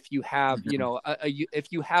 If you have, you know,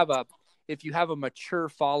 if you have a mature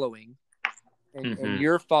following, and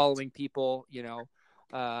you're following people, you know,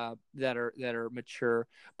 that are mature,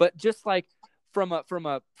 but just like from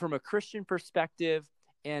a Christian perspective,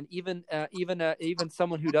 and even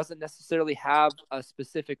someone who doesn't necessarily have a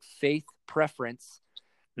specific faith preference,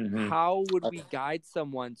 how would we guide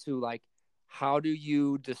someone to, like, how do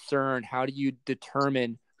you discern, how do you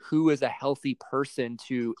determine who is a healthy person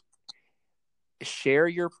to share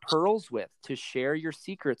your pearls with, to share your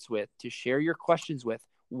secrets with, to share your questions with?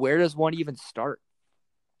 Where does one even start?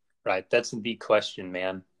 Right. That's the question,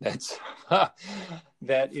 man.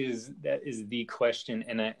 That is the question.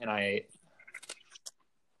 And I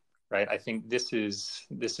I think this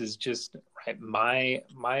is just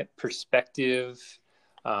my perspective,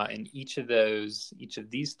 and each of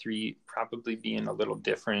these three probably being a little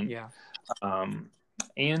different. Yeah.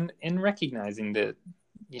 And recognizing that,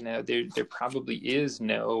 you know, there probably is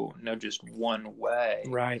no just one way.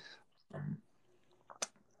 Right.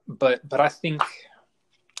 But I think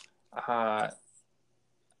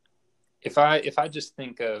if I just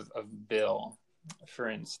think of Bill, for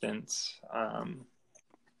instance,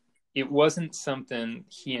 it wasn't something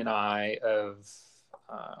he and I uh,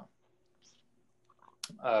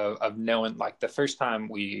 of knowing, like the first time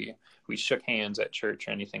we shook hands at church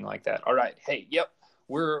or anything like that. All right, hey, yep,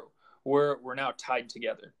 we're now tied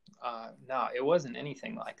together. No, it wasn't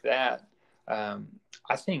anything like that.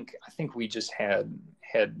 I think we just had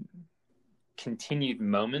continued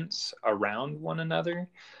moments around one another,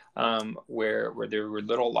 where there were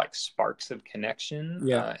little like sparks of connection.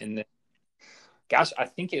 Yeah. And then, gosh, I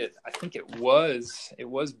think it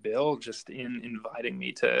was Bill just in inviting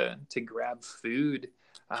me to grab food,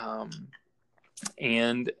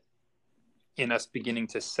 and in us beginning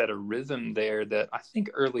to set a rhythm there that I think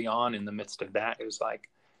early on in the midst of that, it was like,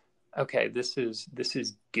 okay, this is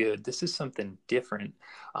good. This is something different.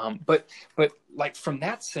 But like from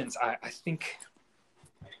that sense, I think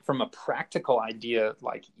from a practical idea,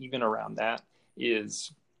 like even around that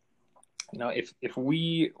is, if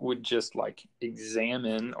we would just like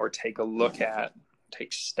examine or take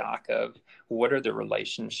stock of what are the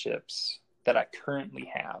relationships that I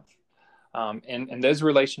currently have. And those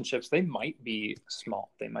relationships, they might be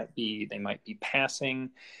small. They might be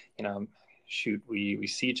passing, shoot, we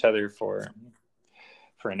see each other for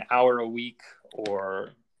an hour a week,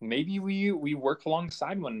 or maybe we work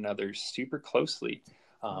alongside one another super closely.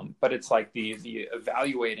 But it's like the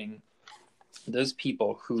evaluating those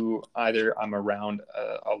people who either I'm around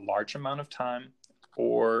a large amount of time,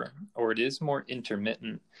 or it is more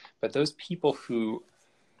intermittent, but those people who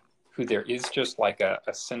there is just like a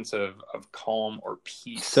sense of calm or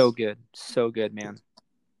peace. So good, man.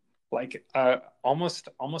 Like almost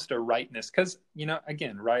a rightness, because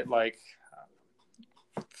again, right, like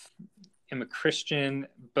I'm a Christian,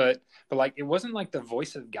 but like it wasn't like the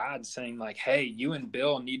voice of God saying like, hey, you and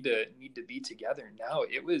Bill need to be together. No,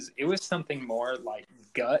 it was something more like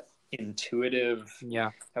gut intuitive.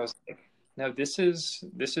 Yeah. I was like, no, this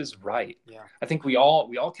is right. Yeah. I think we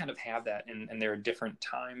all kind of have that, and there are different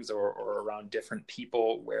times or around different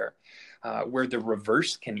people where the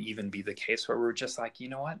reverse can even be the case, where we're just like, you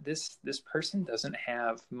know what, this person doesn't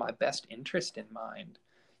have my best interest in mind.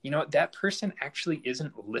 That person actually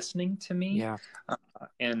isn't listening to me. Yeah.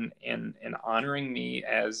 And honoring me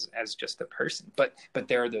as just a person. But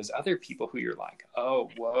there are those other people who you're like, oh,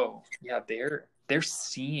 whoa, yeah, they're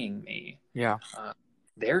seeing me. Yeah.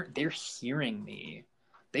 They're hearing me.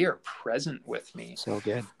 They are present with me. So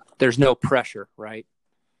good. There's no pressure, right?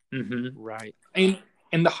 Mm-hmm. Right.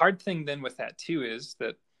 And the hard thing then with that too is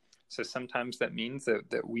that, so sometimes that means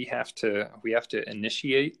that we have to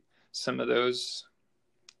initiate some of those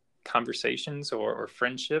conversations or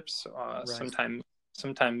friendships. Right.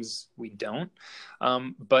 Sometimes we don't.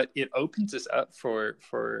 But it opens us up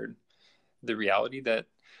for the reality that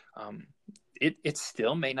it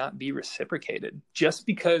still may not be reciprocated, just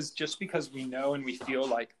because we know and we feel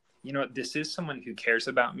like, this is someone who cares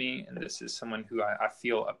about me, and this is someone who I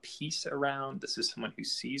feel a peace around. This is someone who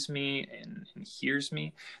sees me and hears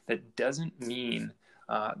me. That doesn't mean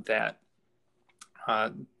that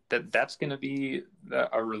that's going to be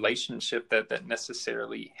a relationship that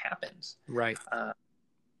necessarily happens. Right.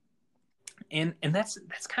 And that's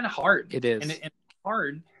kind of hard. It is. And it's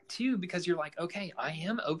hard too, because you're like, okay, I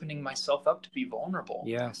am opening myself up to be vulnerable.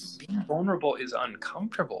 Yes. Being vulnerable is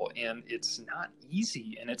uncomfortable, and it's not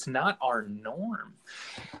easy, and it's not our norm.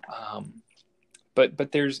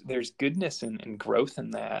 But there's goodness and growth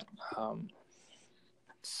in that.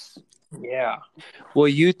 Yeah. Well,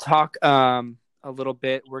 you talk a little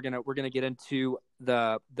bit. We're gonna get into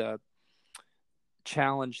the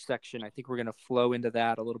challenge section. I think we're gonna flow into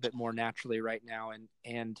that a little bit more naturally right now.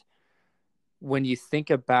 And when you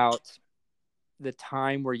think about the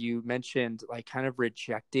time where you mentioned like kind of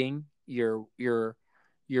rejecting your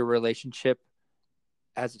relationship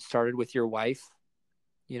as it started with your wife,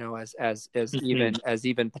 as mm-hmm.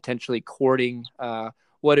 even potentially courting,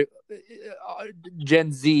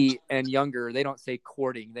 Gen Z and younger, they don't say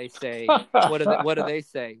courting, they say what do they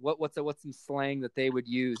say? What's some slang that they would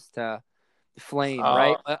use to flame,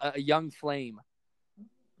 right? A young flame.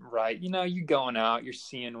 Right. You going out, you're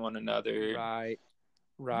seeing one another.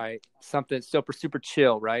 Right. Something super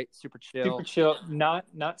chill, right? Super chill,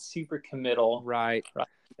 not super committal. Right.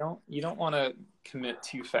 You don't want to commit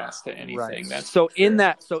too fast to anything. Right. That's so in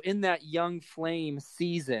that young flame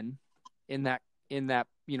season, in that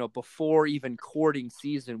before even courting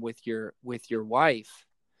season with your wife,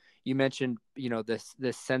 you mentioned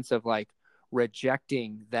this sense of like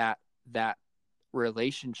rejecting that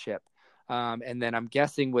relationship. And then I'm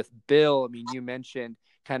guessing with Bill, I mean, you mentioned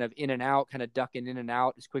kind of in and out, kind of ducking in and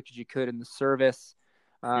out as quick as you could in the service.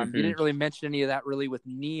 You didn't really mention any of that really with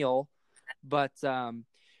Neil, but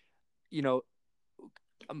you know,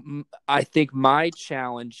 I think my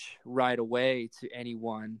challenge right away to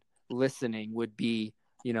anyone listening would be,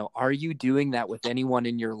 are you doing that with anyone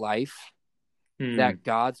in your life that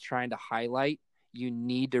God's trying to highlight? You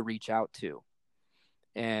need to reach out to,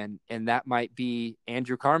 and that might be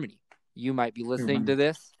Andrew Carmody. You might be listening to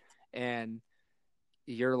this and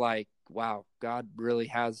you're like, wow, God really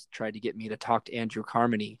has tried to get me to talk to Andrew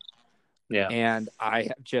Carmody. Yeah. And I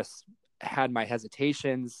have just had my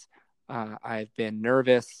hesitations. I've been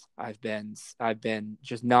nervous. I've been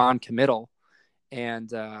just non-committal,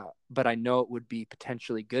 and but I know it would be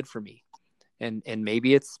potentially good for me. And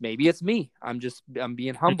maybe it's me. I'm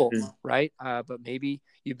being humble, right? But maybe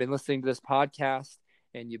you've been listening to this podcast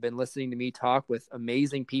and you've been listening to me talk with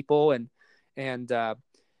amazing people, and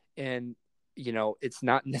it's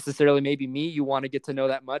not necessarily maybe me you want to get to know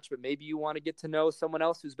that much, but maybe you want to get to know someone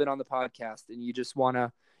else who's been on the podcast, and you just want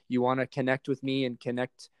to connect with me and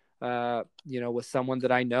connect with someone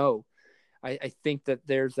that I know. I think that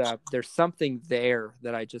there's something there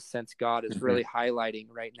that I just sense God is really highlighting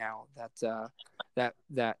right now,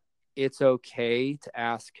 that it's okay to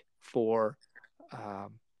ask for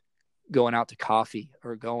going out to coffee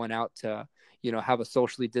or going out to have a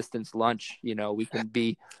socially distanced lunch. We can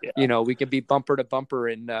be we can be bumper to bumper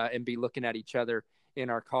and be looking at each other in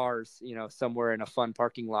our cars, somewhere in a fun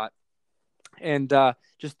parking lot, and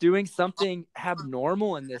just doing something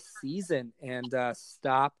abnormal in this season, and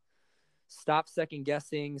stop second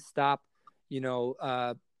guessing, stop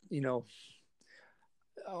I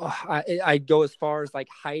go as far as like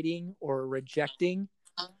hiding or rejecting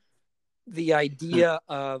the idea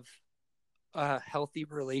of a healthy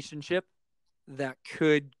relationship that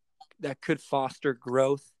could foster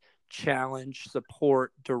growth, challenge,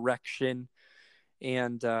 support, direction,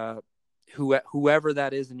 and whoever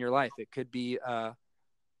that is in your life. It could be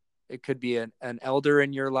an elder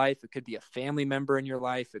in your life. It could be a family member in your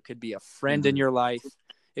life. It could be a friend in your life.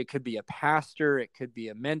 It could be a pastor. It could be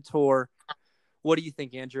a mentor. What do you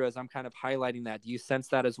think, Andrew, as I'm kind of highlighting that? Do you sense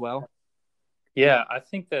that as well? Yeah, I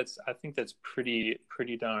think that's pretty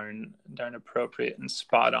darn appropriate and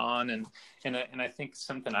spot on, and I think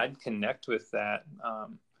something I'd connect with that,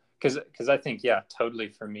 because I think, yeah, totally,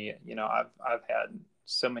 for me, I've had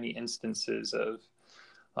so many instances of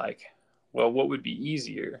like, well, what would be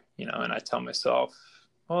easier, and I tell myself,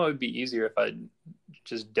 well, it would be easier if I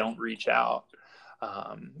just don't reach out,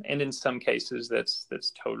 and in some cases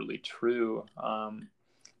that's totally true,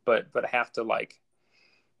 but I have to, like,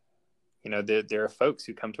 there are folks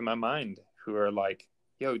who come to my mind who are like,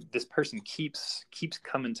 yo, this person keeps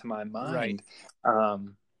coming to my mind. Right.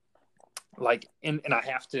 Like, and I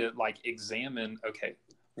have to, like, examine, okay,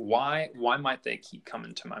 why might they keep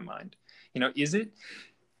coming to my mind? Is it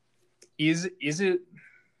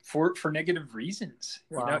for negative reasons?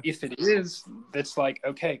 Wow. If it is, that's like,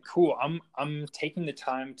 okay, cool. I'm taking the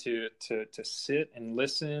time to sit and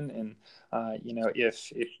listen, and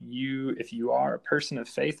if you are a person of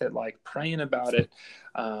faith, at like praying about it,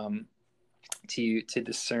 to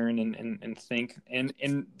discern and think, and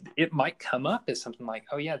it might come up as something like,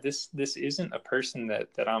 oh yeah, this isn't a person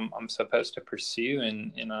that I'm supposed to pursue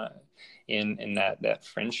in that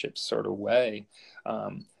friendship sort of way,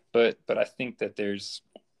 but I think that there's,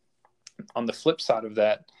 on the flip side of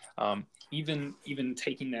that, even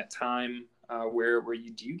taking that time where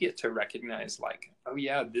you do get to recognize, like, oh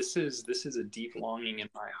yeah, this is a deep longing in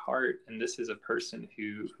my heart, and this is a person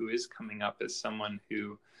who is coming up as someone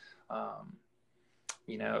who,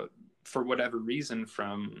 for whatever reason,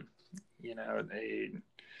 from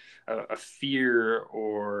a fear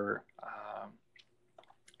or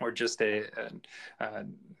just a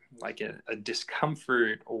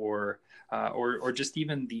discomfort, or just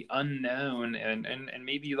even the unknown, and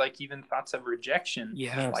maybe like even thoughts of rejection,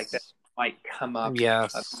 yes, like that might come up.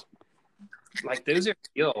 Yes. Like, those are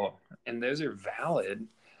real and those are valid.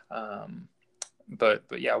 But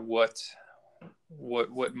yeah, what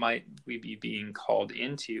might we be being called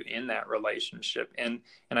into in that relationship? And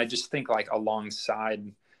I just think, like,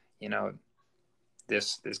 alongside,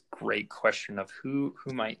 this great question of who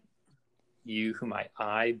might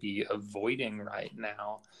I be avoiding right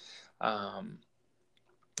now,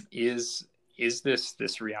 is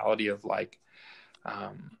this reality of, like,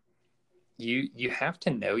 you have to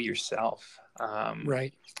know yourself,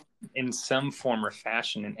 right, in some form or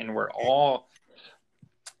fashion, and we're all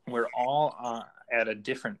at a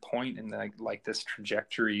different point in this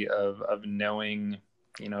trajectory of knowing,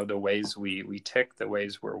 the ways we tick, the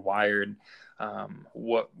ways we're wired,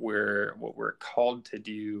 what we're called to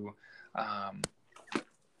do,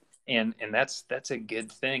 and that's a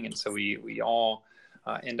good thing. And so we all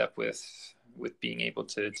end up with being able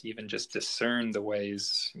to even just discern the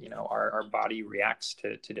ways, our body reacts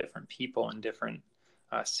to different people in different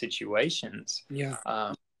situations. Yeah.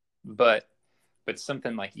 But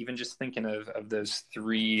something like, even just thinking of those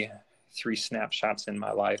three snapshots in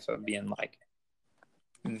my life of being like,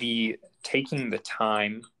 the taking the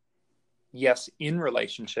time, yes, in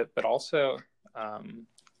relationship, but also,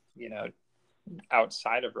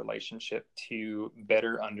 outside of relationship, to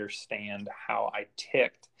better understand how I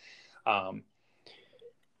ticked,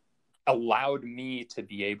 allowed me to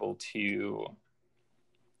be able to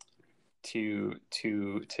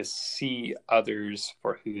see others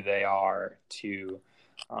for who they are, to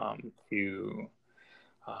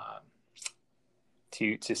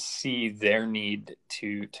see their need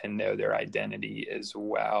to know their identity as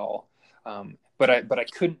well. But I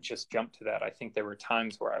couldn't just jump to that. I think there were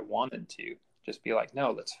times where I wanted to just be like,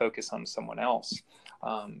 no, let's focus on someone else.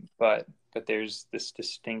 But there's this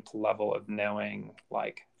distinct level of knowing,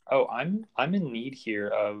 like, oh, I'm in need here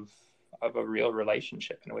of a real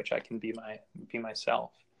relationship in which I can be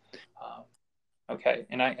myself. Okay.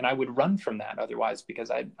 And I would run from that otherwise, because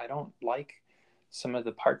I don't like some of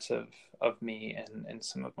the parts of me and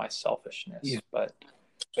some of my selfishness. Yeah. But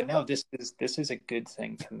no, this is a good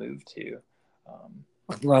thing to move to.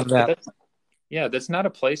 I love that. That's not a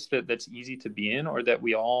place that's easy to be in, or that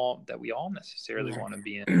we all necessarily want to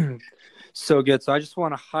be in. So good. So I just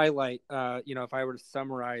want to highlight, if I were to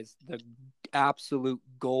summarize the absolute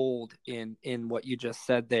gold in what you just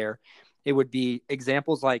said there, it would be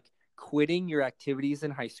examples like quitting your activities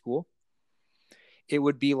in high school. It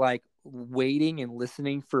would be like waiting and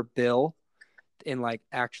listening for Bill and like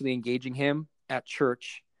actually engaging him at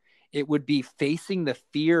church. It would be facing the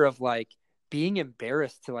fear of like being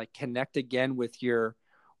embarrassed to like connect again with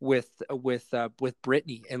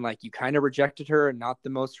Brittany, and like you kind of rejected her in not the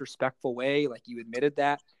most respectful way, like you admitted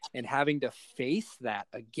that, and having to face that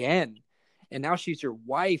again, and now she's your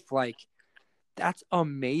wife. Like, that's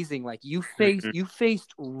amazing. Like you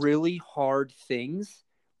faced really hard things,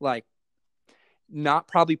 like not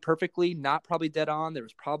probably perfectly, not probably dead on. There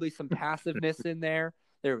was probably some passiveness in there.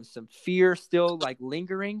 There was some fear still like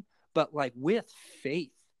lingering, but like with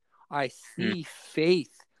faith, I see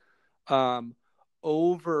faith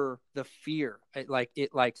over the fear.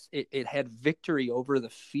 It had victory over the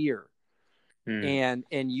fear. And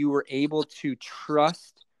you were able to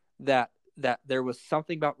trust that there was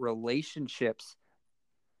something about relationships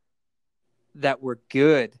that were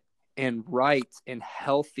good and right and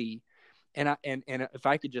healthy. And if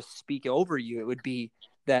I could just speak over you, it would be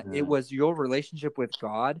that it was your relationship with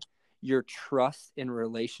God, your trust in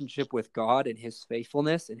relationship with God and his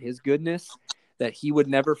faithfulness and his goodness, that he would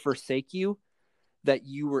never forsake you, that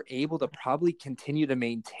you were able to probably continue to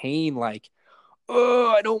maintain, like,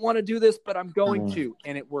 oh, I don't want to do this, but I'm going to.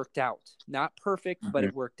 And it worked out. Not perfect, but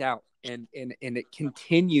it worked out. And it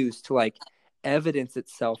continues to like evidence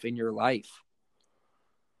itself in your life.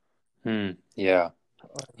 Yeah.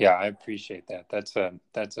 Yeah, I appreciate that. That's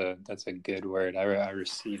a good word. I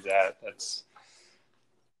receive that. That's,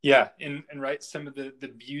 yeah. And right, some of the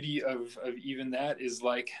beauty of even that is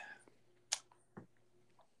like,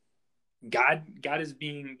 God is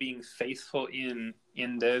being faithful in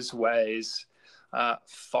those ways,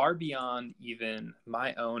 far beyond even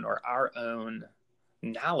my own or our own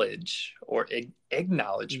knowledge or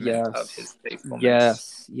acknowledgement of his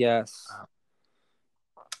faithfulness. Yes.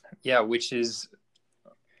 Yeah, which is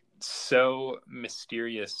so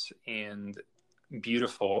mysterious and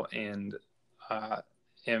beautiful, and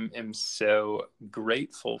am so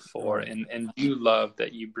grateful for, and you love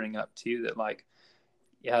that you bring up too, that like,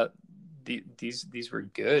 yeah, these were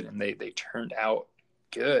good, and they turned out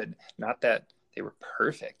good. Not that they were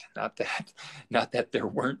perfect, not that there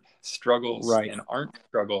weren't struggles and aren't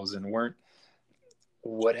struggles and weren't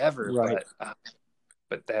whatever,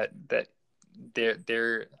 but that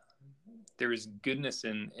there is goodness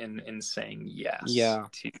in saying yes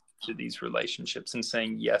to these relationships, and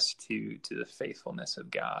saying yes to the faithfulness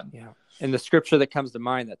of God. Yeah. And the scripture that comes to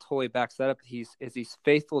mind that totally backs that up, he's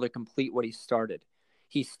faithful to complete what he started.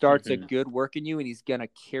 He starts a good work in you, and he's going to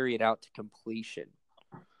carry it out to completion.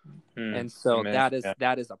 And so Amen.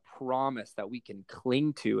 that is a promise that we can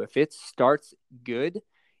cling to. If it starts good,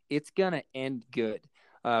 it's going to end good.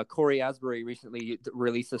 Corey Asbury recently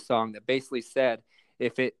released a song that basically said,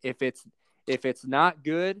 if it's not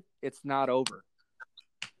good, it's not over.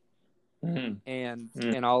 And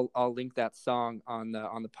I'll link that song on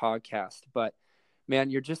the podcast. But man,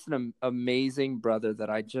 you're just an amazing brother that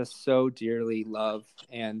I just so dearly love.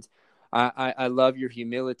 And I love your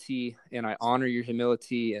humility, and I honor your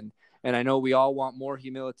humility, and I know we all want more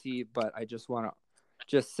humility, but I just want to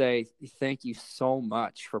just say thank you so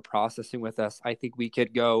much for processing with us. I think we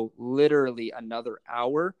could go literally another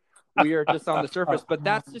hour. We are just on the surface, but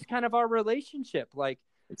that's just kind of our relationship. Like,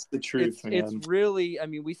 it's the truth, man. It's really, I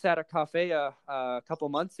mean, we sat at Cafe a couple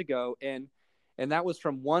months ago, and that was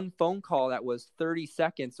from one phone call that was 30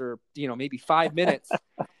 seconds or, maybe 5 minutes.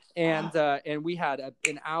 And we had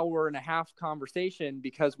an hour and a half conversation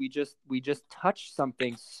because we just touched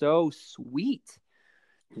something so sweet.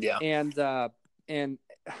 Yeah. And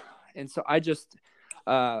so I just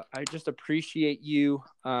appreciate you.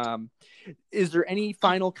 Is there any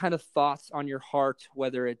final kind of thoughts on your heart,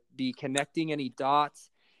 whether it be connecting any dots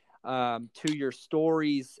to your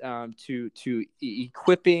stories, to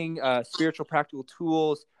equipping spiritual practical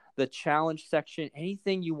tools, the challenge section,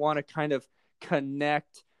 anything you want to kind of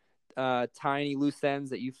connect, tiny loose ends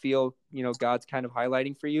that you feel, God's kind of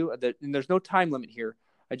highlighting for you? And there's no time limit here.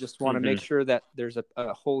 I just want to make sure that there's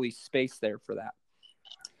a holy space there for that.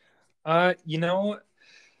 I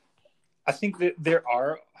think that there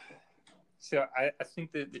are. So I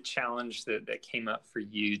think that the challenge that came up for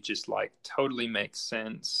you just like totally makes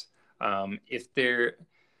sense. If they're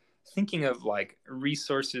thinking of like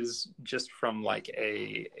resources just from like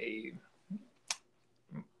a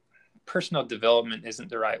personal development isn't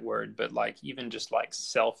the right word, but like even just like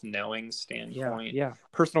self-knowing standpoint. Yeah.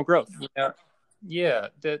 Personal growth. Yeah.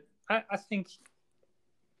 That I think,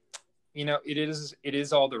 it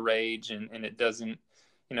is all the rage, and it doesn't,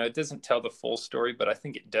 it doesn't tell the full story, but I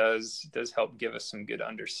think it does help give us some good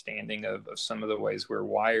understanding of some of the ways we're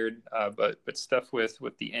wired. But stuff with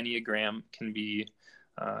the Enneagram can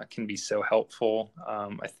be so helpful.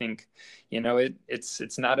 I think,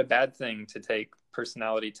 it's not a bad thing to take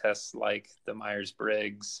personality tests like the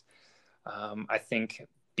Myers-Briggs. I think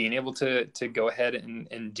being able to go ahead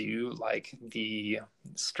and do like the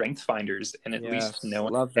Strength Finders, and at least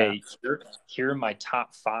knowing, hey, here are my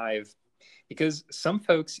top 5. Because some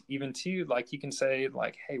folks even too, like you can say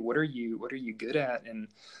like, hey, what are you good at? And,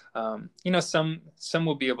 some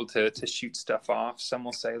will be able to shoot stuff off. Some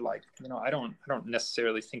will say like, I don't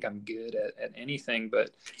necessarily think I'm good at anything,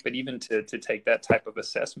 but even to take that type of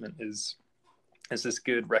assessment is this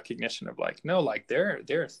good recognition of like, no, like there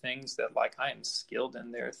are things that like I am skilled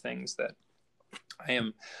in. There are things that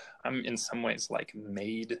I'm in some ways like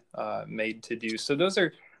made to do. So those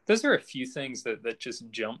are a few things that just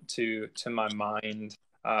jump to my mind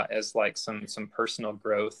as like some personal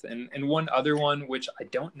growth. And one other one, which I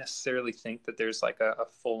don't necessarily think that there's like a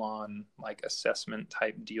full on like assessment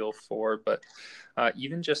type deal for, but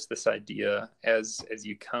even just this idea as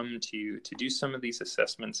you come to do some of these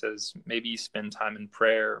assessments, as maybe you spend time in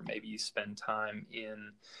prayer, maybe you spend time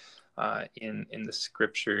in the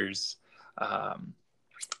scriptures,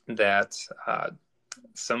 that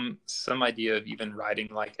some idea of even writing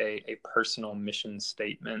like a personal mission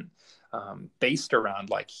statement based around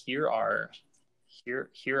like here are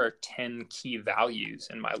 10 key values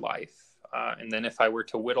in my life, and then if I were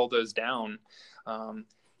to whittle those down,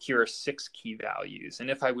 here are 6 key values, and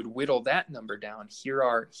if I would whittle that number down, here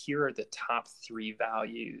are the top 3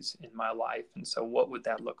 values in my life. And so what would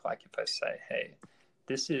that look like if I say, hey,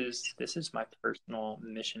 this is my personal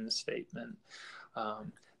mission statement?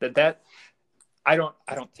 That I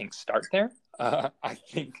don't think start there. I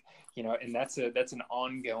think, and that's an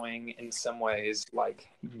ongoing, in some ways, like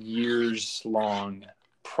years long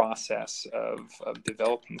process of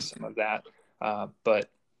developing some of that. But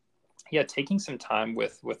yeah, taking some time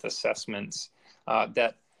with assessments,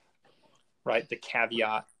 that, right, the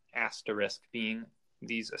caveat asterisk being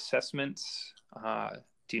these assessments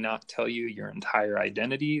do not tell you your entire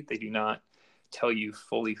identity. They do not tell you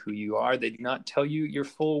fully who you are. They do not tell you your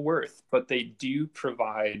full worth, but they do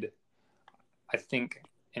provide, I think,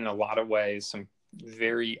 in a lot of ways, some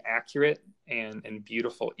very accurate and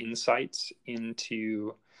beautiful insights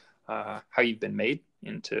into how you've been made,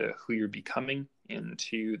 into who you're becoming,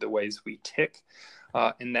 into the ways we tick.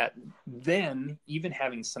 And that then, even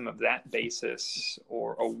having some of that basis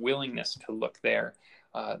or a willingness to look there,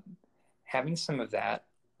 having some of that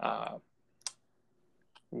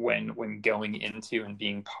when going into and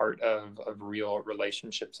being part of real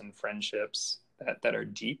relationships and friendships that are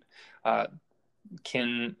deep,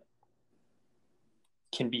 can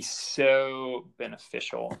be so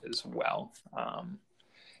beneficial as well.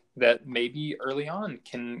 That maybe early on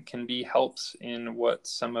can be helps in what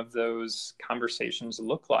some of those conversations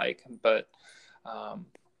look like, but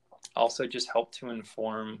also just help to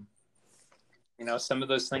inform, some of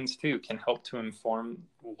those things too can help to inform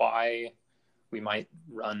why might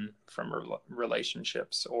run from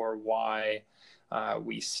relationships, or why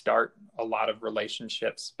we start a lot of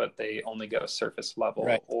relationships but they only go surface level,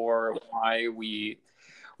 Right. or why we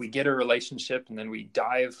get a relationship and then we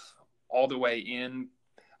dive all the way in,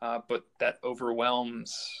 but that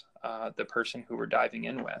overwhelms the person who we're diving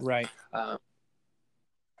in with. Right.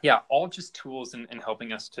 Yeah, all just tools in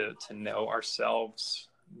helping us to know ourselves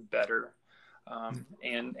better,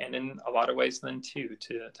 and in a lot of ways then too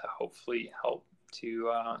to hopefully help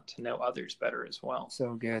to know others better as well.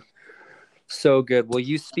 So good. So good. Well,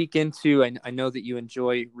 you speak into, I know that you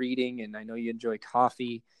enjoy reading, and I know you enjoy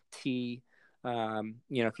coffee, tea.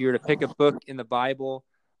 If you were to pick a book in the Bible,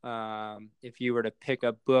 if you were to pick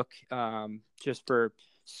a book just for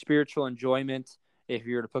spiritual enjoyment, if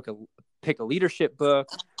you were to pick a leadership book,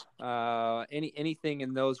 anything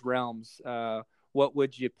in those realms, what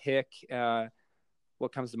would you pick?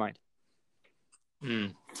 What comes to mind?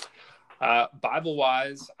 Bible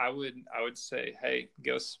wise, I would say, hey,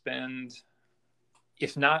 go spend,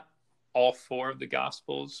 if not all 4 of the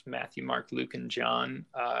Gospels, Matthew, Mark, Luke, and John,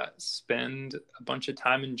 spend a bunch of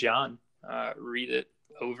time in John. Read it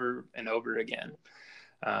over and over again.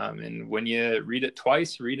 And when you read it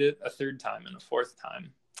twice, read it a 3rd time and a 4th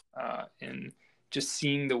time. And just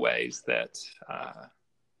seeing the ways that,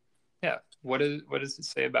 what does it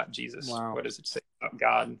say about Jesus? Wow. What does it say about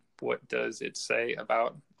God? What does it say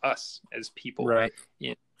about us as people, right,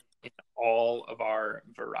 in all of our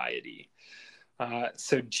variety?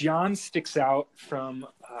 So John sticks out from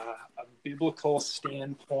a biblical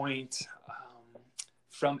standpoint,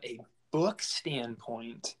 from a book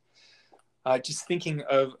standpoint. Just thinking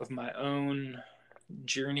of my own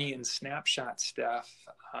journey and snapshot stuff,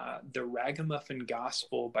 The Ragamuffin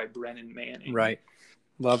Gospel by Brennan Manning. right.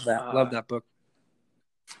 Love that. Love that book.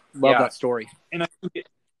 Love that story. And I think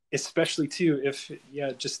especially too,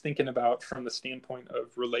 just thinking about from the standpoint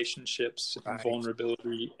of relationships, right,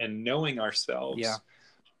 vulnerability, and knowing ourselves. Yeah.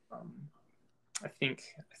 I think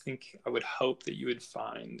I would hope that you would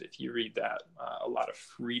find, if you read that, a lot of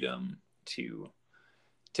freedom to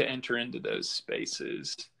enter into those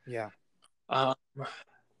spaces. Yeah. And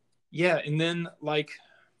then like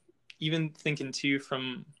even thinking too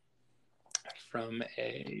from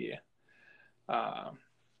a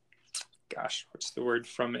what's the word,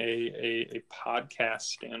 from a podcast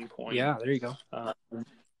standpoint. Yeah, there you go.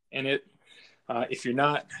 And it if you're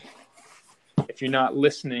not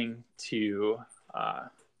listening to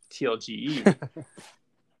TLGE,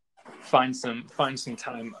 find some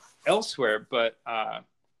time elsewhere. But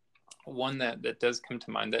one that does come to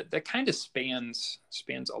mind that kind of spans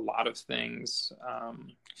a lot of things,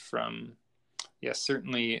 from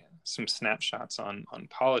certainly some snapshots on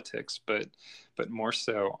politics, but more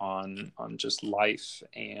so on just life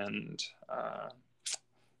and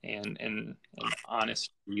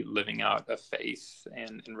honesty, living out a faith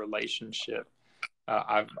and relationship.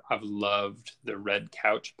 I've loved the Red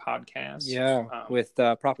Couch podcast. Yeah, with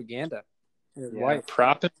Propaganda.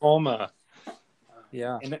 Prop and Alma.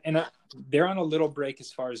 Yeah, and they're on a little break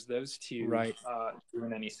as far as those two right.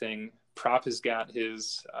 Doing anything. Prop has got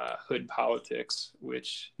his hood politics,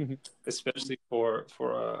 which especially for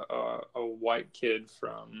a white kid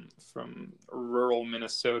from rural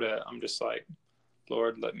Minnesota, I'm just like,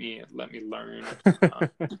 Lord, let me learn.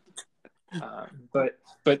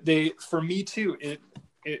 But they, for me too, it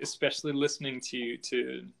especially listening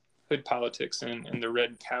to hood politics and the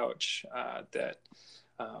Red Couch, that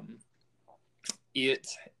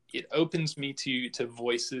it opens me to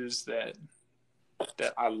voices that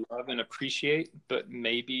I love and appreciate, but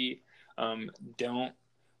maybe don't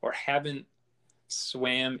or haven't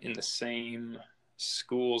swam in the same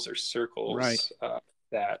schools or circles, right.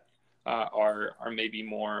 That are maybe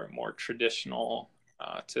more traditional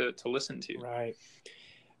to listen to. Right.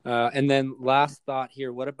 And then last thought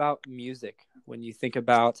here, what about music? When you think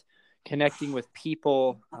about connecting with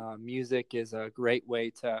people, music is a great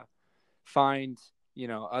way to find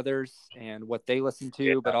others and what they listen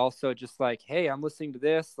to, but also just like, hey, I'm listening to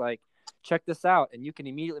this, like, check this out. And you can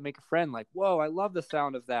immediately make a friend, like, whoa, I love the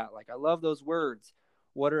sound of that. Like, I love those words.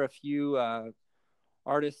 What are a few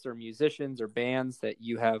artists or musicians or bands that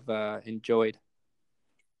you have enjoyed?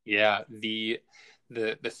 Yeah, the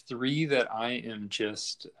 3 that I am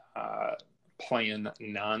just playing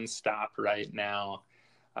nonstop right now.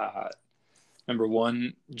 Number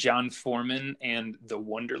 1, John Foreman and the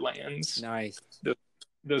Wonderlands. Nice.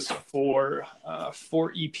 Those 4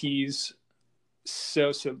 EPs,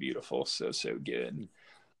 so beautiful, so good.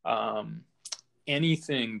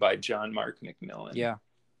 Anything by John Mark McMillan. Yeah.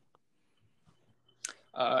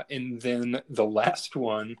 And then the last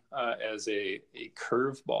one, as a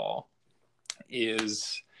curveball,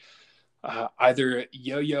 is either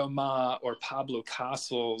Yo-Yo Ma or Pablo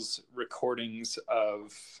Castle's recordings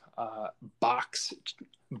of Bach,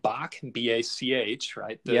 B-A-C-H,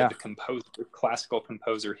 right? The composer, classical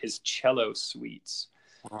composer, his cello suites.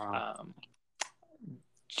 Wow.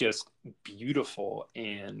 Just beautiful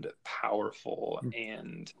and powerful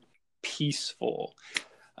and peaceful.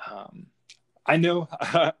 I know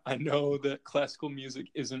that classical music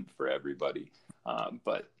isn't for everybody,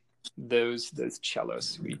 but those cello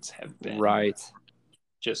suites have been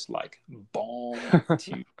just like balm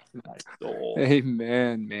to my soul.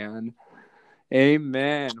 Amen, man.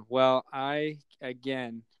 Amen. Well, I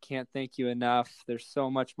again can't thank you enough. There's so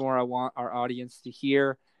much more I want our audience to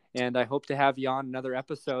hear, and I hope to have you on another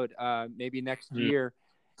episode maybe next year,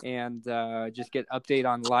 and just get update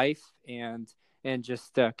on life and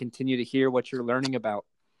just continue to hear what you're learning about.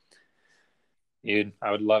 Dude,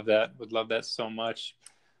 I would love that. Would love that so much.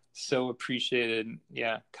 So appreciated.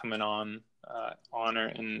 Yeah, coming on. Honor,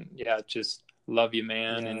 and just love you,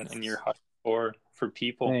 man. And your heart for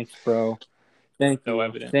people. Thanks, bro. Thank you.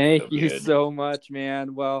 Evident. Thank you so much,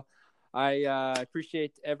 man. Well, I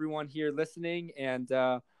appreciate everyone here listening, and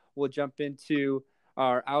we'll jump into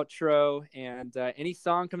our outro. And any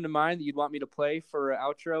song come to mind that you'd want me to play for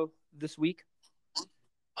outro this week?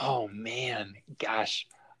 Oh man, gosh.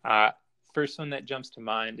 First one that jumps to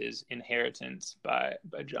mind is Inheritance by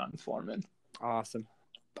John Foreman. Awesome.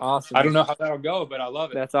 I don't know how that'll go, but I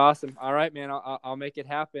love it. That's awesome. All right, man. I'll make it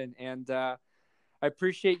happen. And I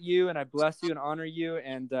appreciate you, and I bless you and honor you.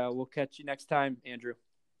 And we'll catch you next time, Andrew.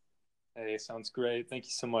 Hey, sounds great. Thank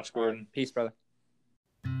you so much, Gordon. Right. Peace, brother.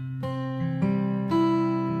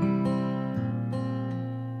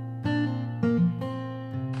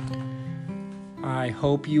 I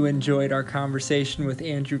hope you enjoyed our conversation with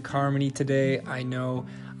Andrew Carmody today. I know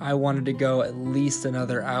I wanted to go at least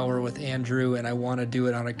another hour with Andrew, and I want to do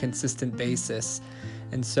it on a consistent basis.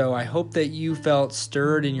 And so I hope that you felt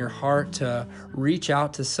stirred in your heart to reach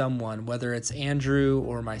out to someone, whether it's Andrew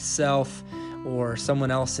or myself or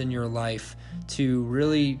someone else in your life, to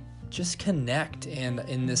really just connect. And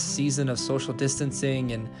in this season of social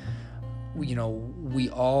distancing, and we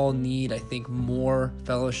all need, I think, more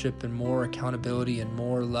fellowship and more accountability and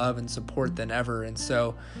more love and support than ever. And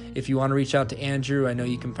so if you want to reach out to Andrew, I know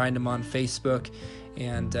you can find him on Facebook,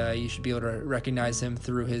 and you should be able to recognize him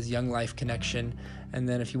through his Young Life connection. And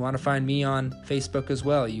then if you want to find me on Facebook as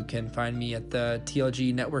well, you can find me at the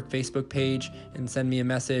TLG Network Facebook page and send me a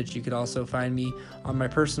message. You could also find me on my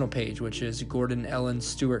personal page, which is Gordon Ellen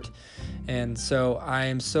Stewart. And so I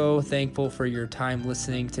am so thankful for your time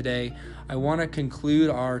listening today. I want to conclude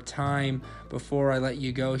our time before I let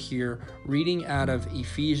you go here, reading out of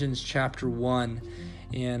Ephesians chapter 1.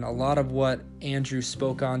 And a lot of what Andrew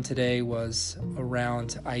spoke on today was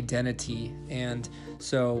around identity. And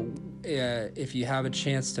so if you have a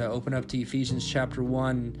chance to open up to Ephesians chapter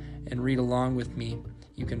 1 and read along with me,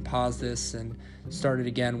 you can pause this and start it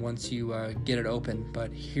again once you get it open.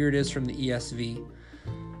 But here it is from the ESV.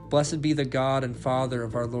 Blessed be the God and Father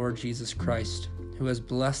of our Lord Jesus Christ, who has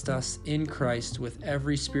blessed us in Christ with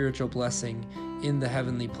every spiritual blessing in the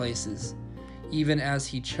heavenly places, even as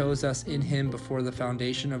he chose us in him before the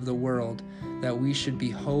foundation of the world, that we should be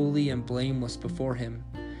holy and blameless before him.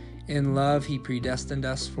 In love he predestined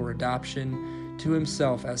us for adoption to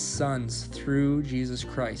himself as sons through Jesus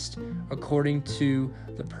Christ, according to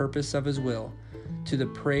the purpose of his will, to the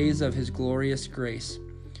praise of his glorious grace,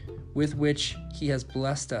 with which he has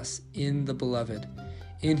blessed us in the Beloved.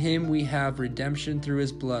 In him we have redemption through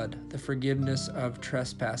his blood, the forgiveness of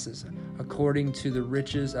trespasses, according to the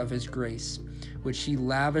riches of his grace, which he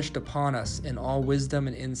lavished upon us in all wisdom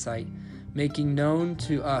and insight, making known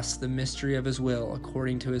to us the mystery of his will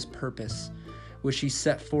according to his purpose, which he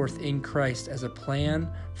set forth in Christ as a plan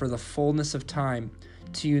for the fullness of time,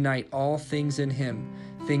 to unite all things in him,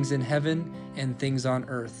 things in heaven and things on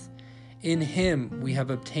earth. In him we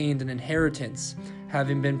have obtained an inheritance,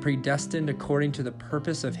 having been predestined according to the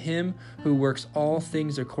purpose of him who works all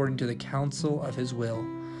things according to the counsel of his will,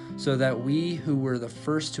 so that we who were the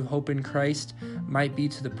first to hope in Christ might be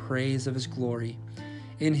to the praise of his glory.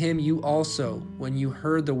 In him you also, when you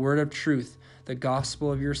heard the word of truth, the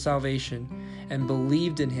gospel of your salvation, and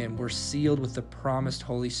believed in him, were sealed with the promised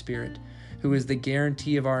Holy Spirit, who is the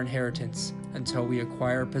guarantee of our inheritance until we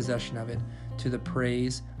acquire possession of it, to the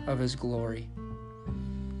praise of his glory.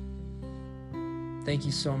 Thank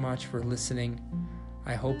you so much for listening.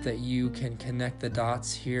 I hope that you can connect the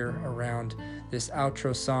dots here around this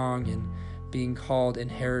outro song and being called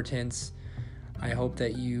inheritance. I hope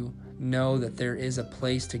that you know that there is a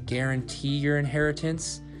place to guarantee your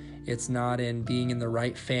inheritance It's not in being in the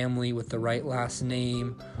right family with the right last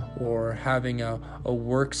name, or having a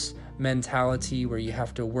works mentality where you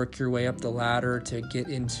have to work your way up the ladder to get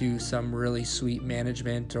into some really sweet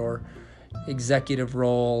management or executive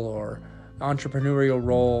role or entrepreneurial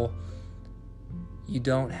role. You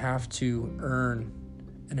don't have to earn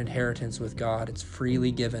an inheritance with God. It's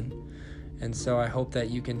freely given. And so I hope that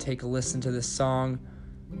you can take a listen to this song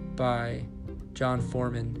by Jon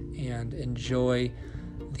Foreman and enjoy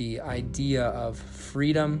the idea of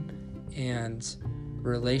freedom and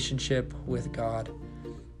relationship with God.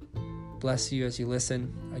 Bless you as you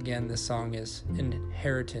listen. Again, this song is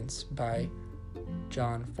Inheritance by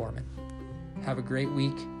Jon Foreman. Have a great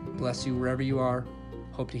week. Bless you wherever you are.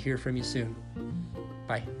 Hope to hear from you soon.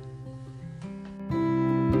 Bye.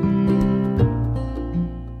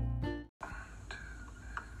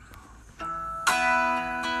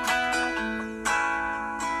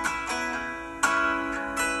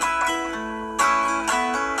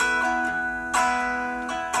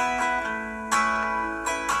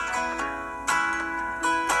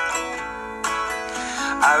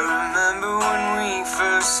 I remember when we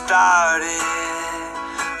first started,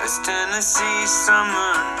 those Tennessee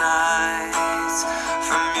summer nights,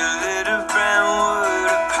 from your little brown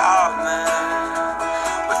wood apartment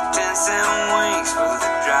with 10-cent wings for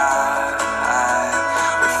the drive.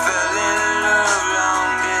 We fell in love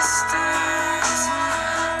long distance,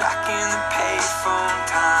 back in the payphone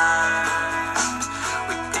times.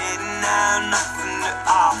 We didn't have nothing to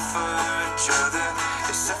offer each other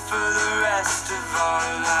except for the rest of our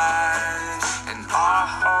lives.